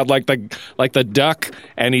joke about like the duck,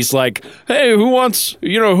 and he's like, "Hey, who wants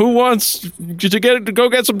to go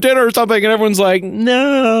get some dinner or something?" And everyone's like,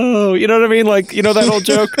 "No," you know what I mean? Like, that old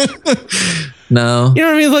joke. No. You know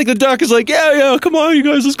what I mean? Like the duck is like, yeah, come on, you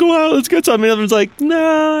guys, let's go out, let's get something. And everyone's like,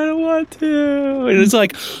 no, I don't want to. And it's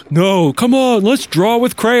like, no, come on, let's draw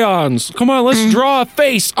with crayons. Come on, let's draw a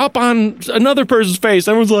face up on another person's face.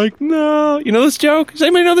 Everyone's like, no. You know this joke? Does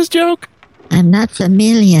anybody know this joke? I'm not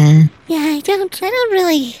familiar. Yeah, I don't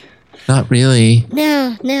really. Not really.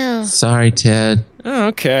 No. Sorry, Ted. Oh,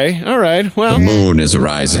 okay, all right. Well, The moon is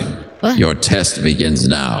rising. What? Your test begins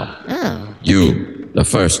now. Oh. You, the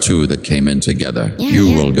first 2 that came in together, Yeah, you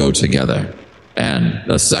yeah. will go together. And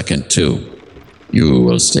the second 2, you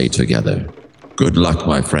will stay together. Good luck,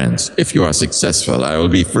 my friends. If you are successful, I will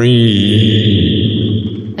be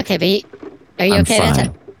free. Okay, but are you I'm okay?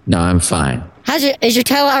 fine. No, I'm fine. Is your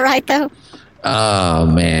toe all right, though? Oh,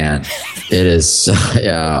 man. It is so,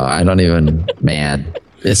 I don't even, man.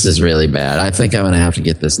 This is really bad. I think I'm going to have to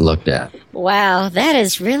get this looked at. Wow, that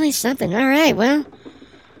is really something. All right, well,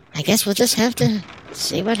 I guess we'll just have to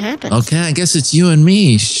see what happens. Okay, I guess it's you and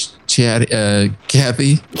me,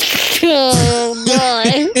 Kathy. Oh,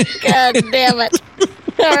 boy. God damn it.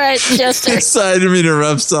 All right, Chester. Decided me to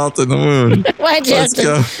rub salt in the wound. Why'd you have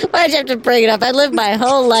to bring it up? I lived my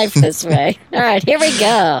whole life this way. All right, here we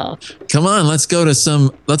go. Come on, let's find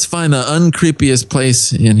the uncreepiest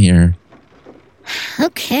place in here.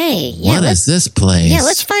 Okay. Yeah, What is this place? Yeah,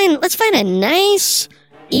 let's find a nice,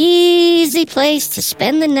 easy place to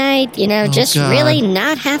spend the night. Just God. really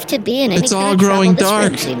not have to be in any It's kind all of growing trouble.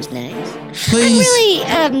 This dark. room seems nice. Please.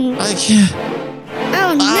 I'm really I can't.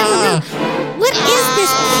 Oh no, no! What is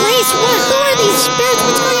this place? Who are these spirits?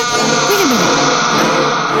 What's going on? Wait a minute!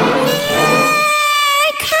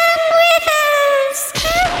 Come with us!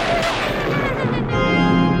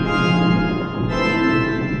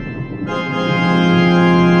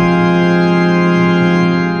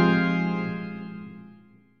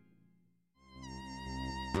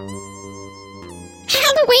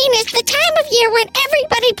 Halloween is the time of year when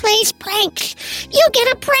everybody plays pranks. You get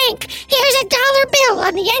a prank. Here's a $1 bill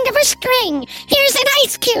on the end of a string. Here's an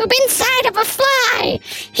ice cube inside of a fly.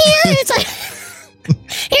 Here's a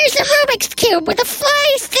Rubik's Cube with a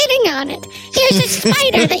fly sitting on it. Here's a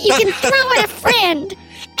spider that you can throw at a friend.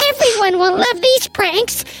 Everyone will love these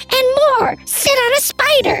pranks and more. Sit on a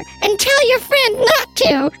spider and tell your friend not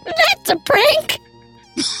to. That's a prank.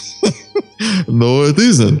 No, it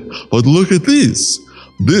isn't. But look at this.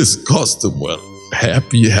 This costume will have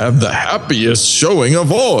the happiest showing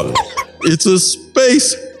of all. It's a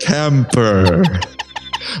space camper.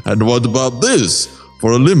 And what about this?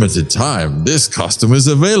 For a limited time, this costume is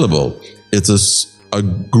available. It's a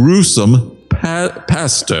gruesome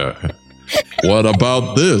pastor. What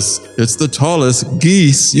about this? It's the tallest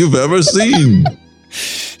geese you've ever seen.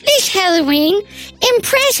 This Halloween,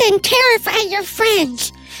 impress and terrify your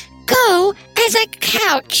friends. Go as a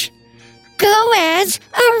couch. Go as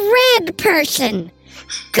a red person.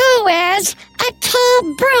 Go as a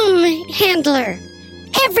tall broom handler.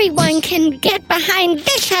 Everyone can get behind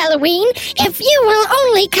this Halloween if you will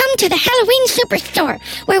only come to the Halloween Superstore,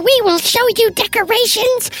 where we will show you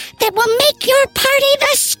decorations that will make your party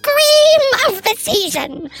the scream of the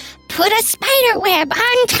season. Put a spider web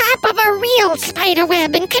on top of a real spider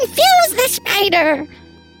web and confuse the spider.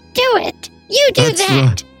 Do it. You do That's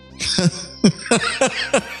that.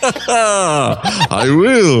 I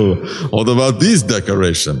will. What about these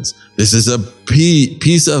decorations? This is a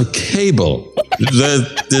piece of cable.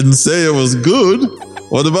 That didn't say it was good.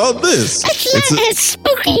 What about this? It's not as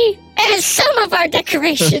spooky as some of our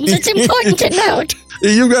decorations. It's important to note.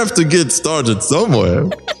 You have to get started somewhere.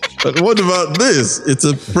 But what about this? It's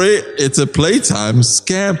a playtime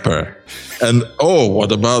scamper. And oh,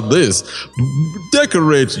 what about this?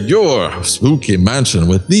 Decorate your spooky mansion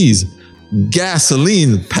with these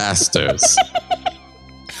gasoline pastors.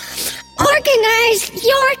 Organize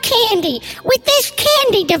your candy with this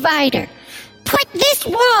candy divider. Put this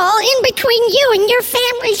wall in between you and your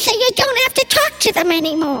family so you don't have to talk to them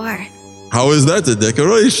anymore. How is that a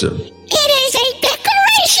decoration? It is a decoration.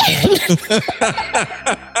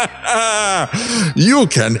 You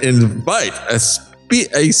can invite a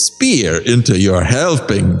spear into your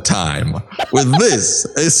helping time with this,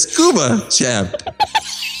 a scuba champ.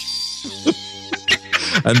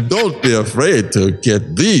 And don't be afraid to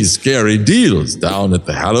get these scary deals down at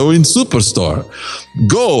the Halloween Superstore.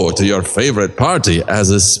 Go to your favorite party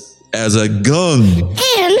as a gun.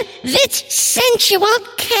 And this sensual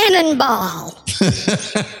cannonball.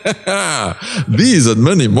 These and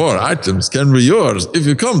many more items can be yours if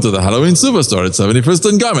you come to the Halloween Superstore at 71st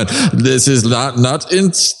and Garment. This is not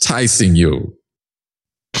enticing you.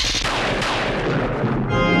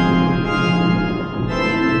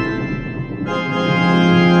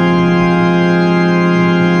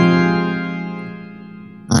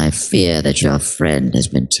 I fear that your friend has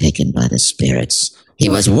been taken by the spirits. He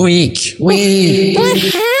was weak. What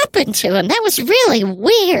happened to him? That was really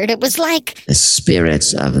weird. It was like... The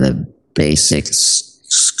spirits of the basic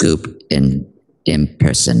scoop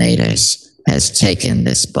impersonators has taken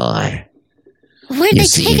this boy. Where'd they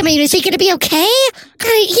take him? Is he going to be okay?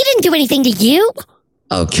 He didn't do anything to you.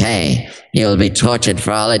 Okay, he will be tortured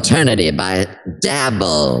for all eternity by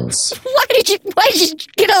dabbles. Why did you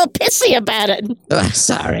get all pissy about it?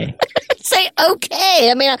 Sorry. Say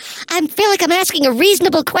okay. I mean, I feel like I'm asking a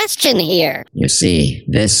reasonable question here. You see,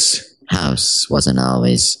 this house wasn't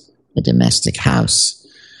always a domestic house.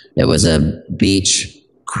 It was a beach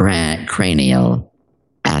cranial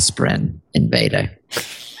aspirin invader.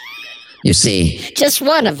 You see... Just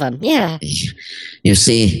one of them, yeah. You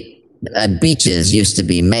see... beaches used to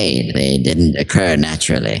be made. They didn't occur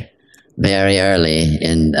naturally. Very early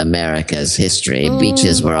in America's history,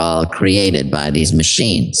 beaches were all created by these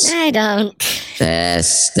machines. I don't.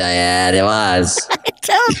 Yes, Diane, it was. I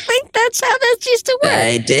don't think that's how that used to work.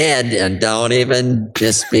 They did, and don't even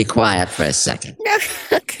just be quiet for a second.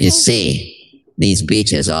 Okay. You see, these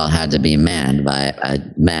beaches all had to be manned by a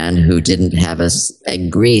man who didn't have a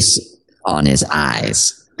grease on his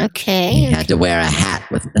eyes. Okay. He had to wear a hat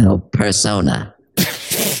with no persona.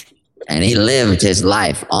 And he lived his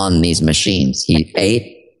life on these machines. He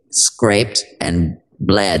ate, scraped, and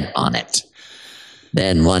bled on it.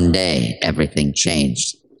 Then one day, everything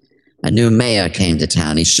changed. A new mayor came to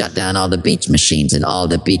town. He shut down all the beach machines, and all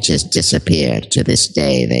the beaches disappeared. To this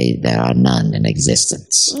day, there are none in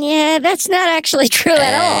existence. Yeah, that's not actually true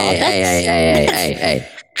at all. Hey.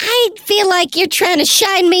 I feel like you're trying to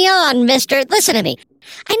shine me on, mister. Listen to me.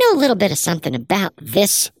 I know a little bit of something about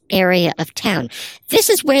this area of town. This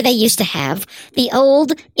is where they used to have the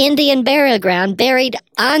old Indian burial ground buried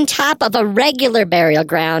on top of a regular burial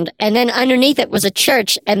ground, and then underneath it was a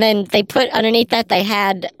church, and then they put underneath that they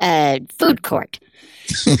had a food court.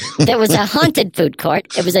 There was a haunted food court.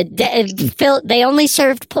 It was they only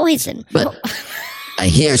served poison. But I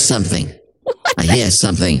hear something. I hear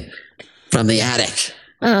something from the attic.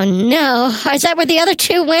 Oh no. Is that where the other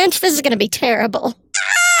two went? This is going to be terrible.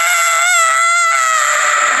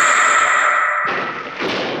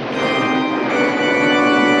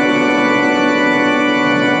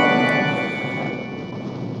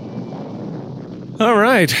 All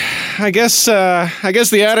right. right. I guess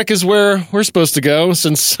the attic is where we're supposed to go,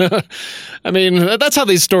 since, I mean, that's how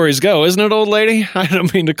these stories go, isn't it, old lady? I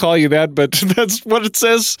don't mean to call you that, but that's what it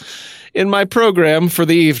says in my program for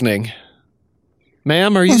the evening.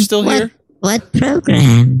 Ma'am, are you still here? What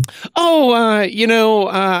program? Oh, I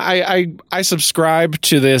subscribe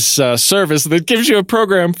to this service that gives you a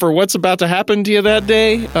program for what's about to happen to you that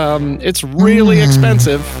day. It's really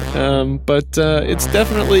expensive, but it's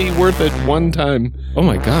definitely worth it one time. Oh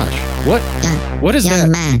my gosh, what is that?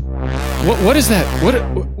 Man. What is that?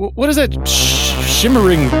 What is that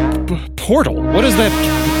shimmering portal? What is that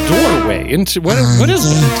doorway into? What is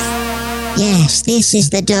that? Yes, this is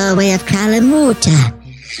the doorway of Kalamuta.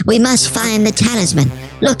 We must find the talisman.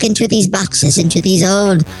 Look into these boxes, into these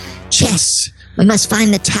old chests. We must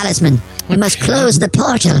find the talisman. We must close the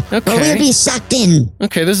portal, or we'll be sucked in.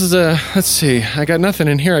 Okay, this is let's see. I got nothing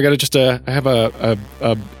in here. I got I have a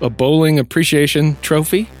bowling appreciation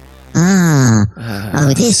trophy.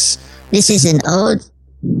 This is an old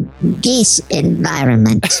geese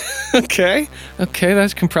environment. Okay,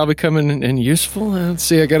 that can probably come in useful. Let's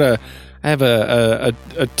see. I have a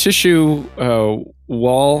tissue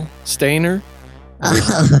wall stainer.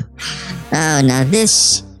 Oh, now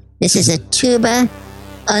this is a tuba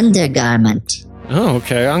undergarment. Oh,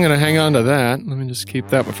 okay. I'm gonna hang on to that. Let me just keep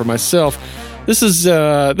that one for myself. This is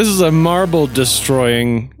a marble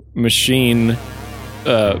destroying machine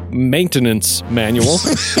maintenance manual.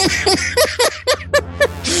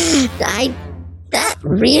 That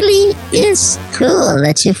really is cool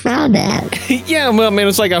that you found that. Yeah, well, man,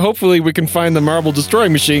 it's like hopefully we can find the marble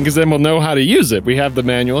destroying machine, because then we'll know how to use it. We have the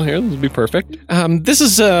manual here. This will be perfect. This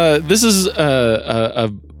is a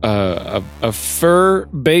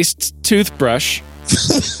fur-based toothbrush.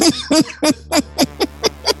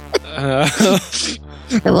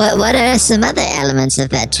 What are some other elements of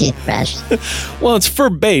that toothbrush? Well, it's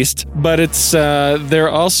fur-based, but it's there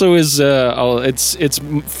also is it's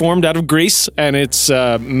formed out of grease, and it's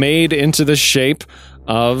made into the shape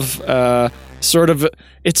of sort of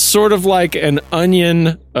like an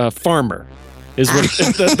onion farmer. Is what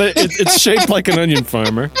it's shaped like an onion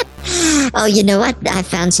farmer. Oh, you know what? I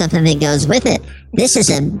found something that goes with it. This is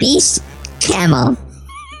a beast camel.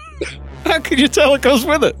 How could you tell it goes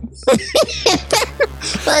with it?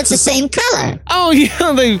 Well, it's the same color. Oh yeah,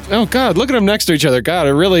 oh God, look at them next to each other. God,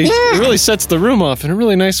 it really sets the room off in a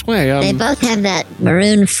really nice way. They both have that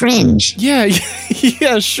maroon fringe. Yeah,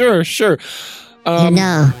 sure.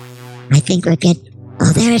 I think we'll get.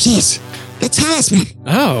 Oh, there it is, the talisman.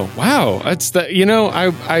 Oh wow, that's the.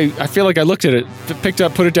 I feel like I looked at it, picked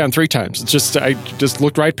up, put it down 3 times. I just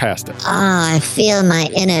looked right past it. Oh, I feel my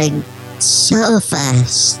inner sofa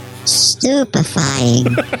stupefying.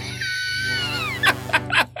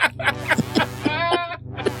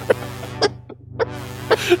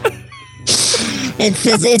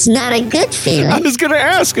 It's not a good feeling. I was going to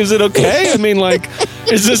ask, is it okay? I mean, like,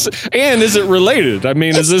 is it related? I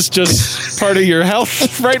mean, is this just part of your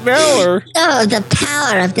health right now, or? Oh, the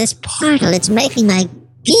power of this portal, it's making my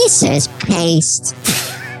geezers paste.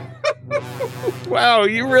 Wow,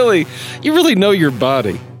 you really know your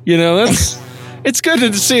body. It's good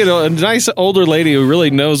to see a nice older lady who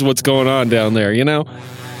really knows what's going on down there,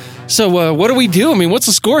 So what do we do? I mean, what's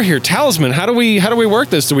the score here? Talisman. How do we work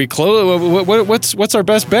this? Do we close? What's our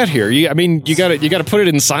best bet here? You got to put it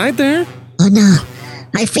inside there. Oh no,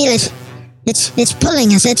 I feel it. It's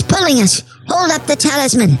pulling us. It's pulling us. Hold up the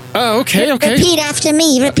talisman. Oh, okay. Repeat after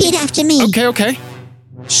me. Okay.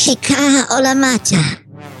 Shika Olamata.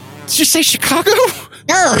 Did you say Chicago?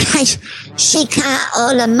 No, Shika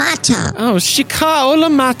Olamato. Oh, Shika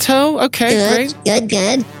Olamato. Okay, great.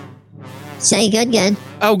 Good. Say good.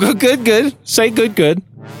 Oh, good. Say good. Do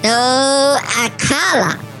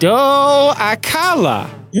Akala.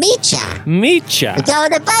 Micha.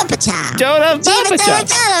 Doda Babata.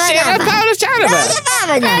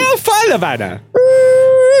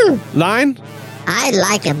 Line? I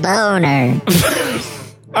like a boner.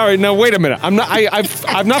 All right, now wait a minute. I'm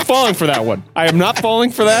not falling for that one. I am not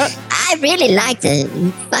falling for that. I really like to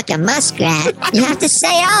fuck a muskrat. You have to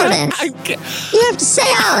say all of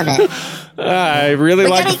it. I really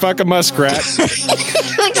like to fuck a muskrat.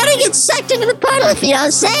 We're gonna get sucked into the puddle if you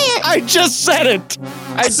don't say it. I just said it.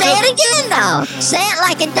 Say it again, though. Say it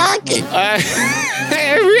like a donkey. I'm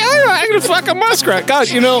gonna fuck a muskrat. God,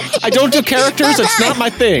 I don't do characters. It's not my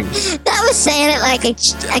thing. That was saying it like a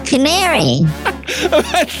canary.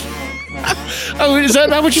 Oh, is that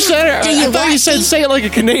not what you said? I thought you said say it like a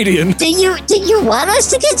Canadian. Do you want us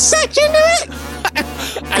to get sucked into it?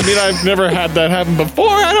 I mean, I've never had that happen before.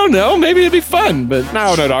 I don't know. Maybe it'd be fun, but no.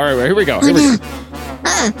 All right, here we go. Oh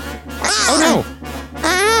no.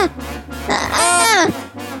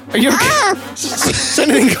 Are you okay? Is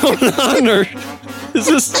anything going on, or is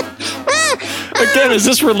this again? Is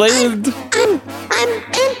this related? I'm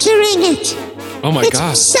entering it. Oh my It's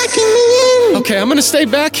God! sucking me in. Okay, I'm gonna stay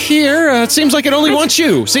back here. It seems like it only wants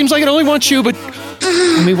you. But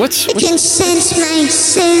I mean, what's I can sense my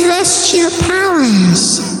celestial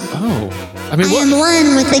powers. oh? I mean, I what? am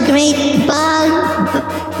one with the great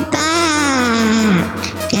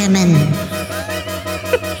backgammon.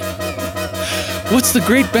 What's the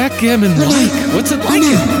great backgammon Oh, no. like? What's it Oh, like?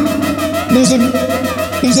 no. There's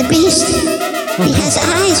a beast. He has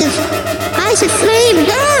eyes of flame.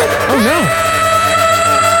 Ah! Oh no!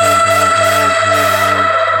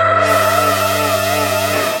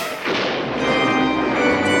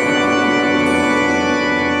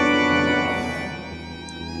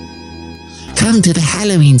 Come to the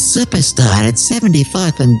Halloween Superstore at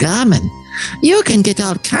 74th and Garmin. You can get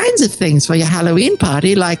all kinds of things for your Halloween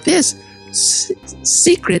party, like this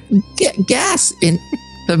secret gas in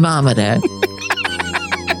thermometer.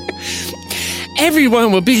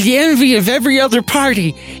 Everyone will be the envy of every other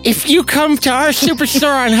party. If you come to our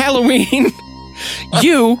superstore on Halloween,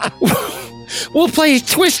 you will play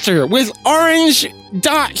Twister with orange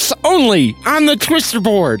dots only on the Twister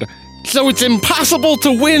board. So it's impossible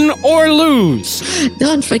to win or lose.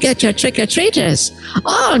 Don't forget your trick-or-treaters.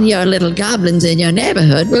 All your little goblins in your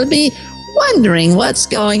neighborhood will be wondering what's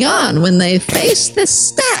going on when they face the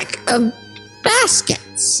stack of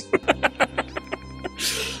baskets.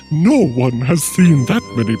 No one has seen that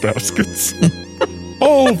many baskets.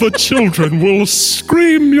 All the children will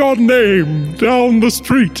scream your name down the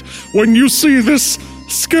street when you see this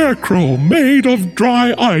scarecrow made of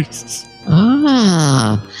dry ice.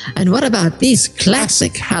 Ah, and what about these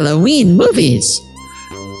classic Halloween movies?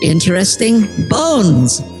 Interesting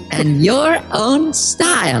bones and your own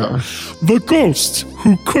style. The ghost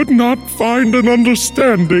who could not find an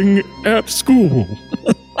understanding at school.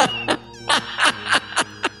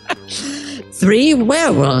 3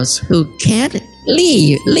 werewolves who can't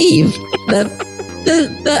leave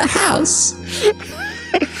the house.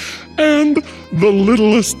 And the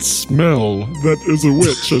littlest smell that is a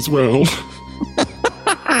witch as well.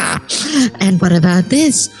 And what about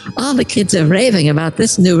this? All the kids are raving about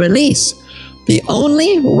this new release. The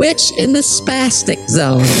only witch in the spastic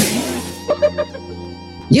zone.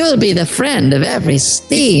 You'll be the friend of every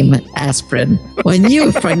steam aspirin when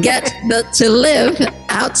you forget to live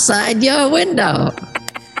outside your window.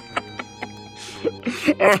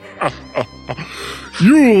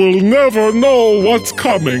 You will never know what's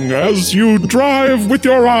coming as you drive with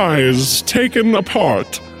your eyes taken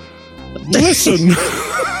apart. Listen.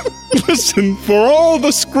 Listen for all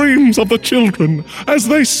the screams of the children as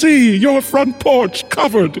they see your front porch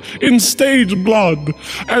covered in stage blood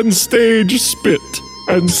and stage spit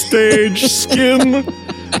and stage skin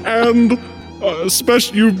and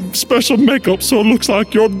special makeup so it looks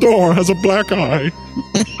like your door has a black eye.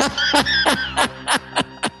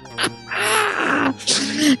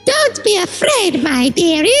 Don't be afraid, my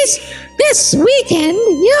dearies. This weekend,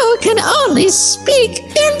 you can only speak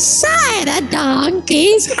inside a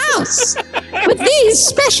donkey's house with these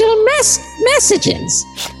special messages.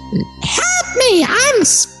 Help me, I'm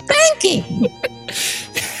spanking.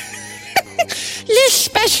 This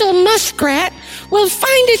special muskrat will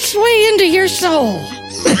find its way into your soul.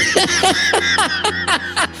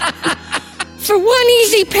 For one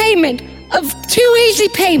easy payment of 2 easy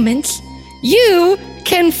payments, you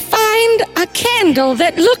can find a candle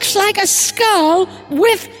that looks like a skull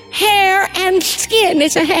with hair and skin.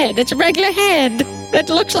 It's a head. It's a regular head that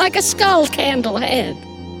looks like a skull candle head.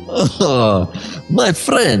 Oh, my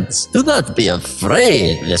friends, do not be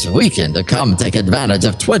afraid this weekend to come take advantage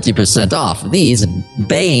of 20% off these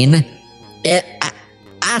Bane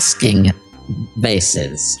asking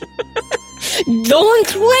vases.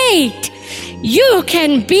 Don't wait. You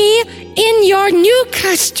can be in your new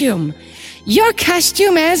costume. Your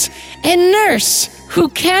costume as a nurse who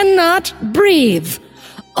cannot breathe.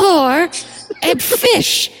 Or a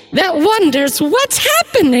fish that wonders what's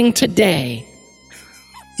happening today.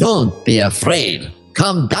 Don't be afraid.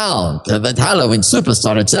 Come down to the Halloween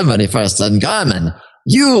Superstore at 71st and Garmin.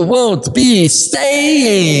 You won't be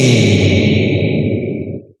staying.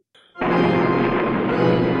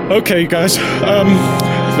 Okay, guys.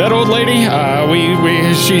 That old lady.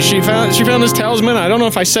 She found this talisman. I don't know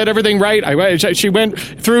if I said everything right. She went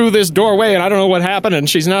through this doorway, and I don't know what happened. And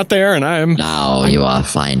she's not there. And Now you are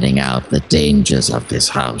finding out the dangers of this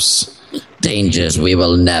house. Dangers we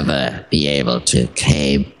will never be able to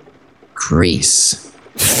crease.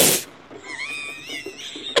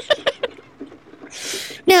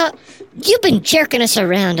 Now, you've been jerking us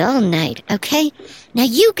around all night, okay? Now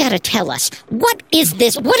you gotta tell us, what is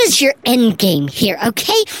this? What is your end game here,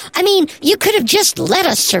 okay? I mean, you could have just let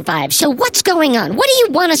us survive, so what's going on? What do you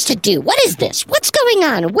want us to do? What is this? What's going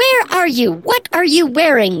on? Where are you? What are you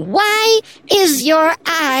wearing? Why is your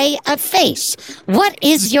eye a face? What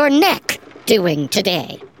is your neck doing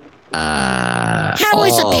today? How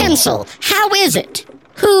is a pencil? How is it?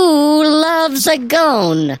 Who loves a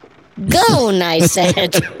gone? Gone, I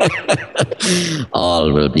said.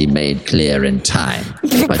 All will be made clear in time.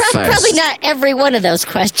 But first, Probably not every one of those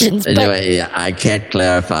questions. But anyway, I can't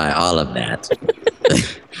clarify all of that.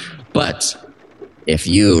 But if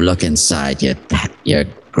you look inside your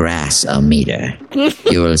grass-o-meter,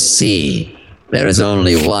 you will see there is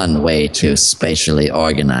only one way to spatially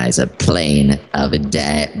organize a plane of a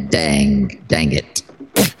dang it.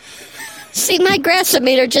 see, my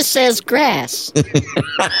grassometer just says grass.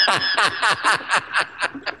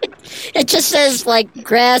 It just says, like,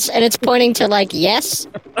 grass, and it's pointing to, like, yes.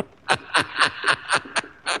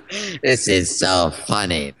 This is so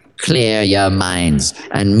funny. Clear your minds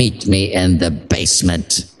and meet me in the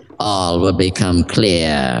basement. All will become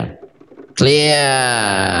clear.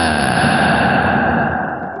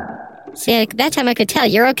 See, that time I could tell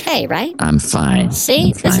you're okay, right? I'm fine. See,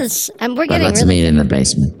 I'm fine. we're But getting let's really... meet in the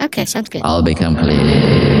basement. Okay, sounds good. All become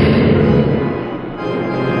clear.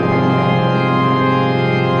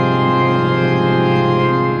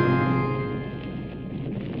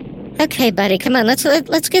 Okay, buddy, come on,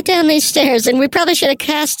 let's get down these stairs, and we probably should have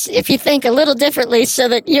cast If You Think a little differently so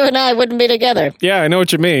that you and I wouldn't be together. Yeah, I know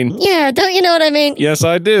what you mean. Yeah, don't you know what I mean? Yes,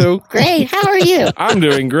 I do. Great, how are you? I'm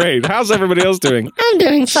doing great. How's everybody else doing? I'm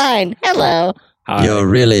doing fine. Hello. Hi. You're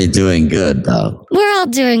really doing good, though. We're all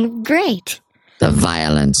doing great. The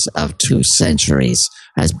violence of 2 centuries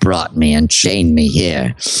has brought me and chained me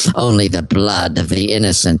here. Only the blood of the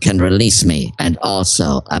innocent can release me, and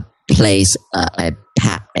also a place,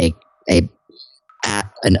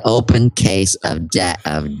 an open case of dookie.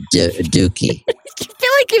 I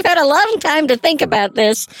feel like you've had a long time to think about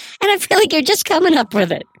this, and I feel like you're just coming up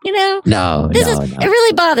with it, you know? No. It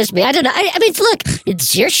really bothers me. I don't know. I mean, look,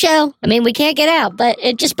 it's your show. I mean, we can't get out, but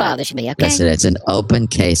it just bothers me, okay? Listen, it's an open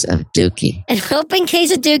case of dookie. An open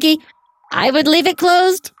case of dookie, I would leave it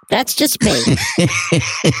closed. That's just me.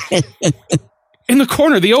 In the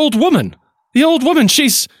corner, the old woman. The old woman,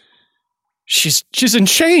 she's in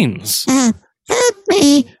chains. Help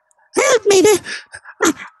me. I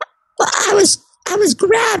was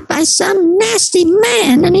grabbed by some nasty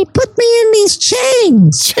man and he put me in these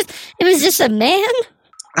chains. It was just a man?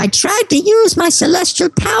 I tried to use my celestial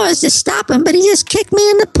powers to stop him, but he just kicked me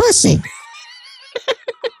in the pussy.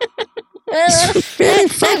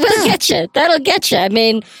 That will get you. That'll get you. I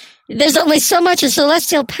mean, there's only so much a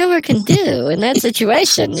celestial power can do in that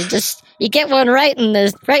situation. You get one right in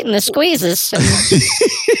the squeezes.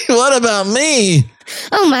 What about me?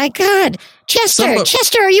 Oh my God, Chester!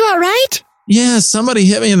 Chester, are you all right? Yeah, somebody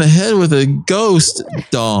hit me in the head with a ghost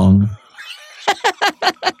dong.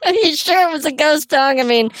 Are you sure it was a ghost dong? I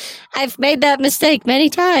mean, I've made that mistake many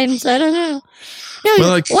times. I don't know. No,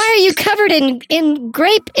 Well, why are you covered in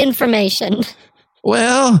grape information?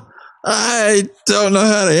 Well, I don't know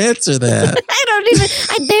how to answer that.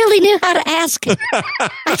 I barely knew how to ask it.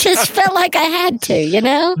 I just felt like I had to, you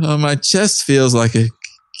know? Oh, my chest feels like a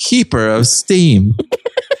keeper of steam.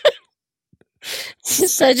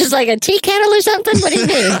 So just like a tea kettle or something? What do you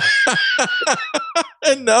mean?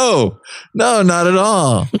 No, not at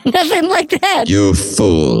all. Nothing like that. You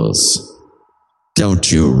fools.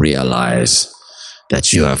 Don't you realize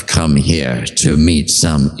that you have come here to meet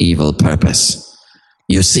some evil purpose?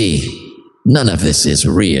 You see, none of this is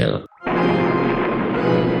real.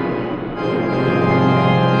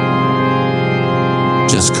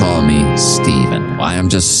 Just call me Stephen. I am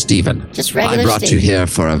just Stephen. Just regular I brought Stephen. you here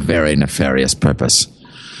for a very nefarious purpose.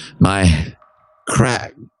 My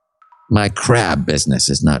crab business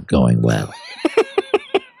is not going well.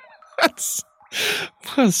 That's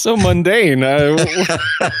so mundane. I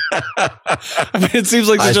mean, it seems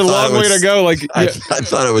like such a long way to go. Like, I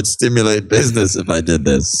thought it would stimulate business if I did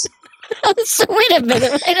this. So wait a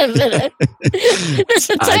minute. This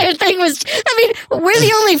entire thing was, I mean, we're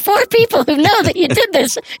the only 4 people who know that you did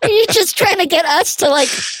this. Are you just trying to get us to, like,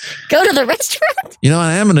 go to the restaurant? You know what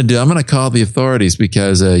I am going to do? I'm going to call the authorities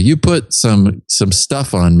because you put some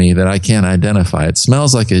stuff on me that I can't identify. It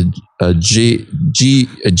smells like a Jeep.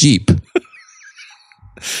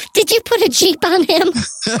 Did you put a Jeep on him?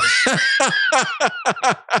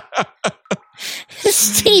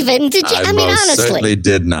 Stephen, did you? I mean, most honestly. certainly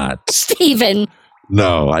did not. Stephen,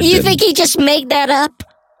 No, I you didn't. think he just made that up?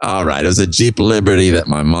 All right. It was a Jeep Liberty that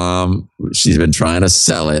my mom, she's been trying to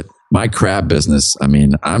sell it. My crab business. I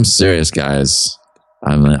mean, I'm serious, guys.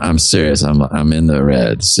 I'm serious. I'm in the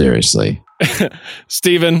red. Seriously.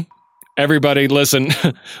 Steven, everybody, listen.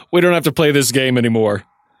 We don't have to play this game anymore.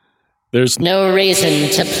 There's No reason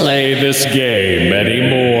to play. play this game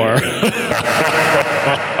anymore.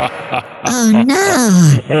 Oh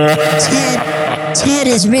no! Ted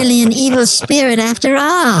is really an evil spirit after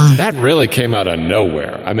all. That really came out of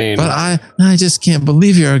nowhere. I mean, But I just can't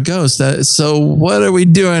believe you're a ghost. So what are we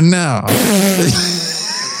doing now?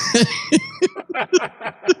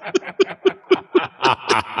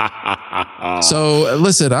 So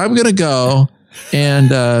listen, I'm gonna go,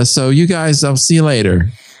 and so you guys, I'll see you later.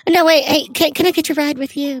 No, wait. Hey, can I get your ride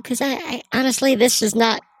with you? Because I honestly, this is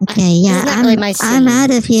not. Okay, yeah, this is not really my I'm scene. out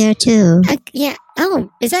of here too. Yeah. Oh,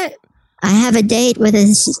 is that? I have a date with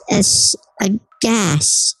a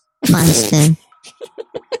gas monster.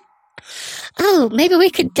 Oh, maybe we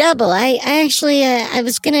could double. I actually, I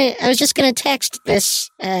was just gonna text this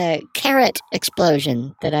carrot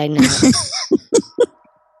explosion that I know.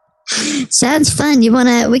 Sounds fun.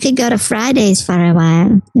 We could go to Fridays for a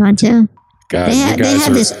while. You want to? God, They you have guys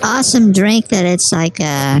are, this awesome drink that it's like,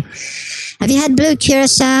 have you had blue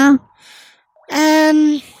curacao?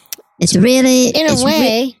 It's really, In a it's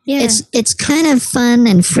way, yeah. It's kind of fun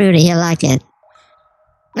and fruity. I like it.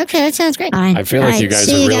 Okay, that sounds great. All right. I feel All like right, you guys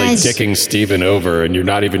see are you really guys. dicking Steven over, and you're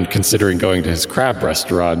not even considering going to his crab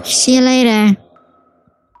restaurant. See you later.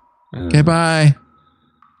 Okay, bye.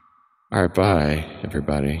 All right, bye,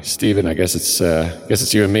 everybody. Steven, I guess it's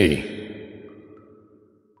you and me.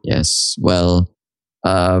 Yes. Well,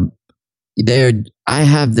 I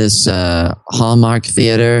have this Hallmark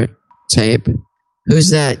Theater tape. Who's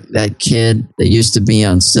that kid that used to be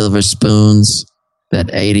on Silver Spoons, that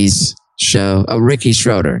 80s show? Oh, Ricky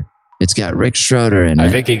Schroeder. It's got Rick Schroeder in it. I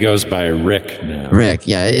think he goes by Rick now. Rick,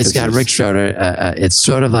 yeah, it's got Rick Schroeder. It's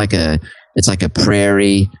sort of like a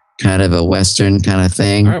prairie kind of a Western kind of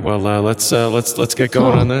thing. All right, well, let's get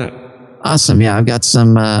going on that. Awesome. Yeah, I've got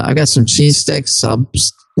some cheese sticks. I'll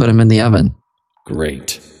just put them in the oven.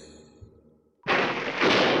 Great.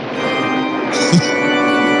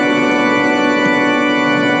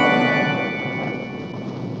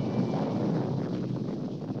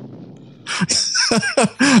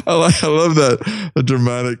 I love that. The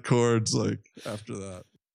dramatic chords like after that.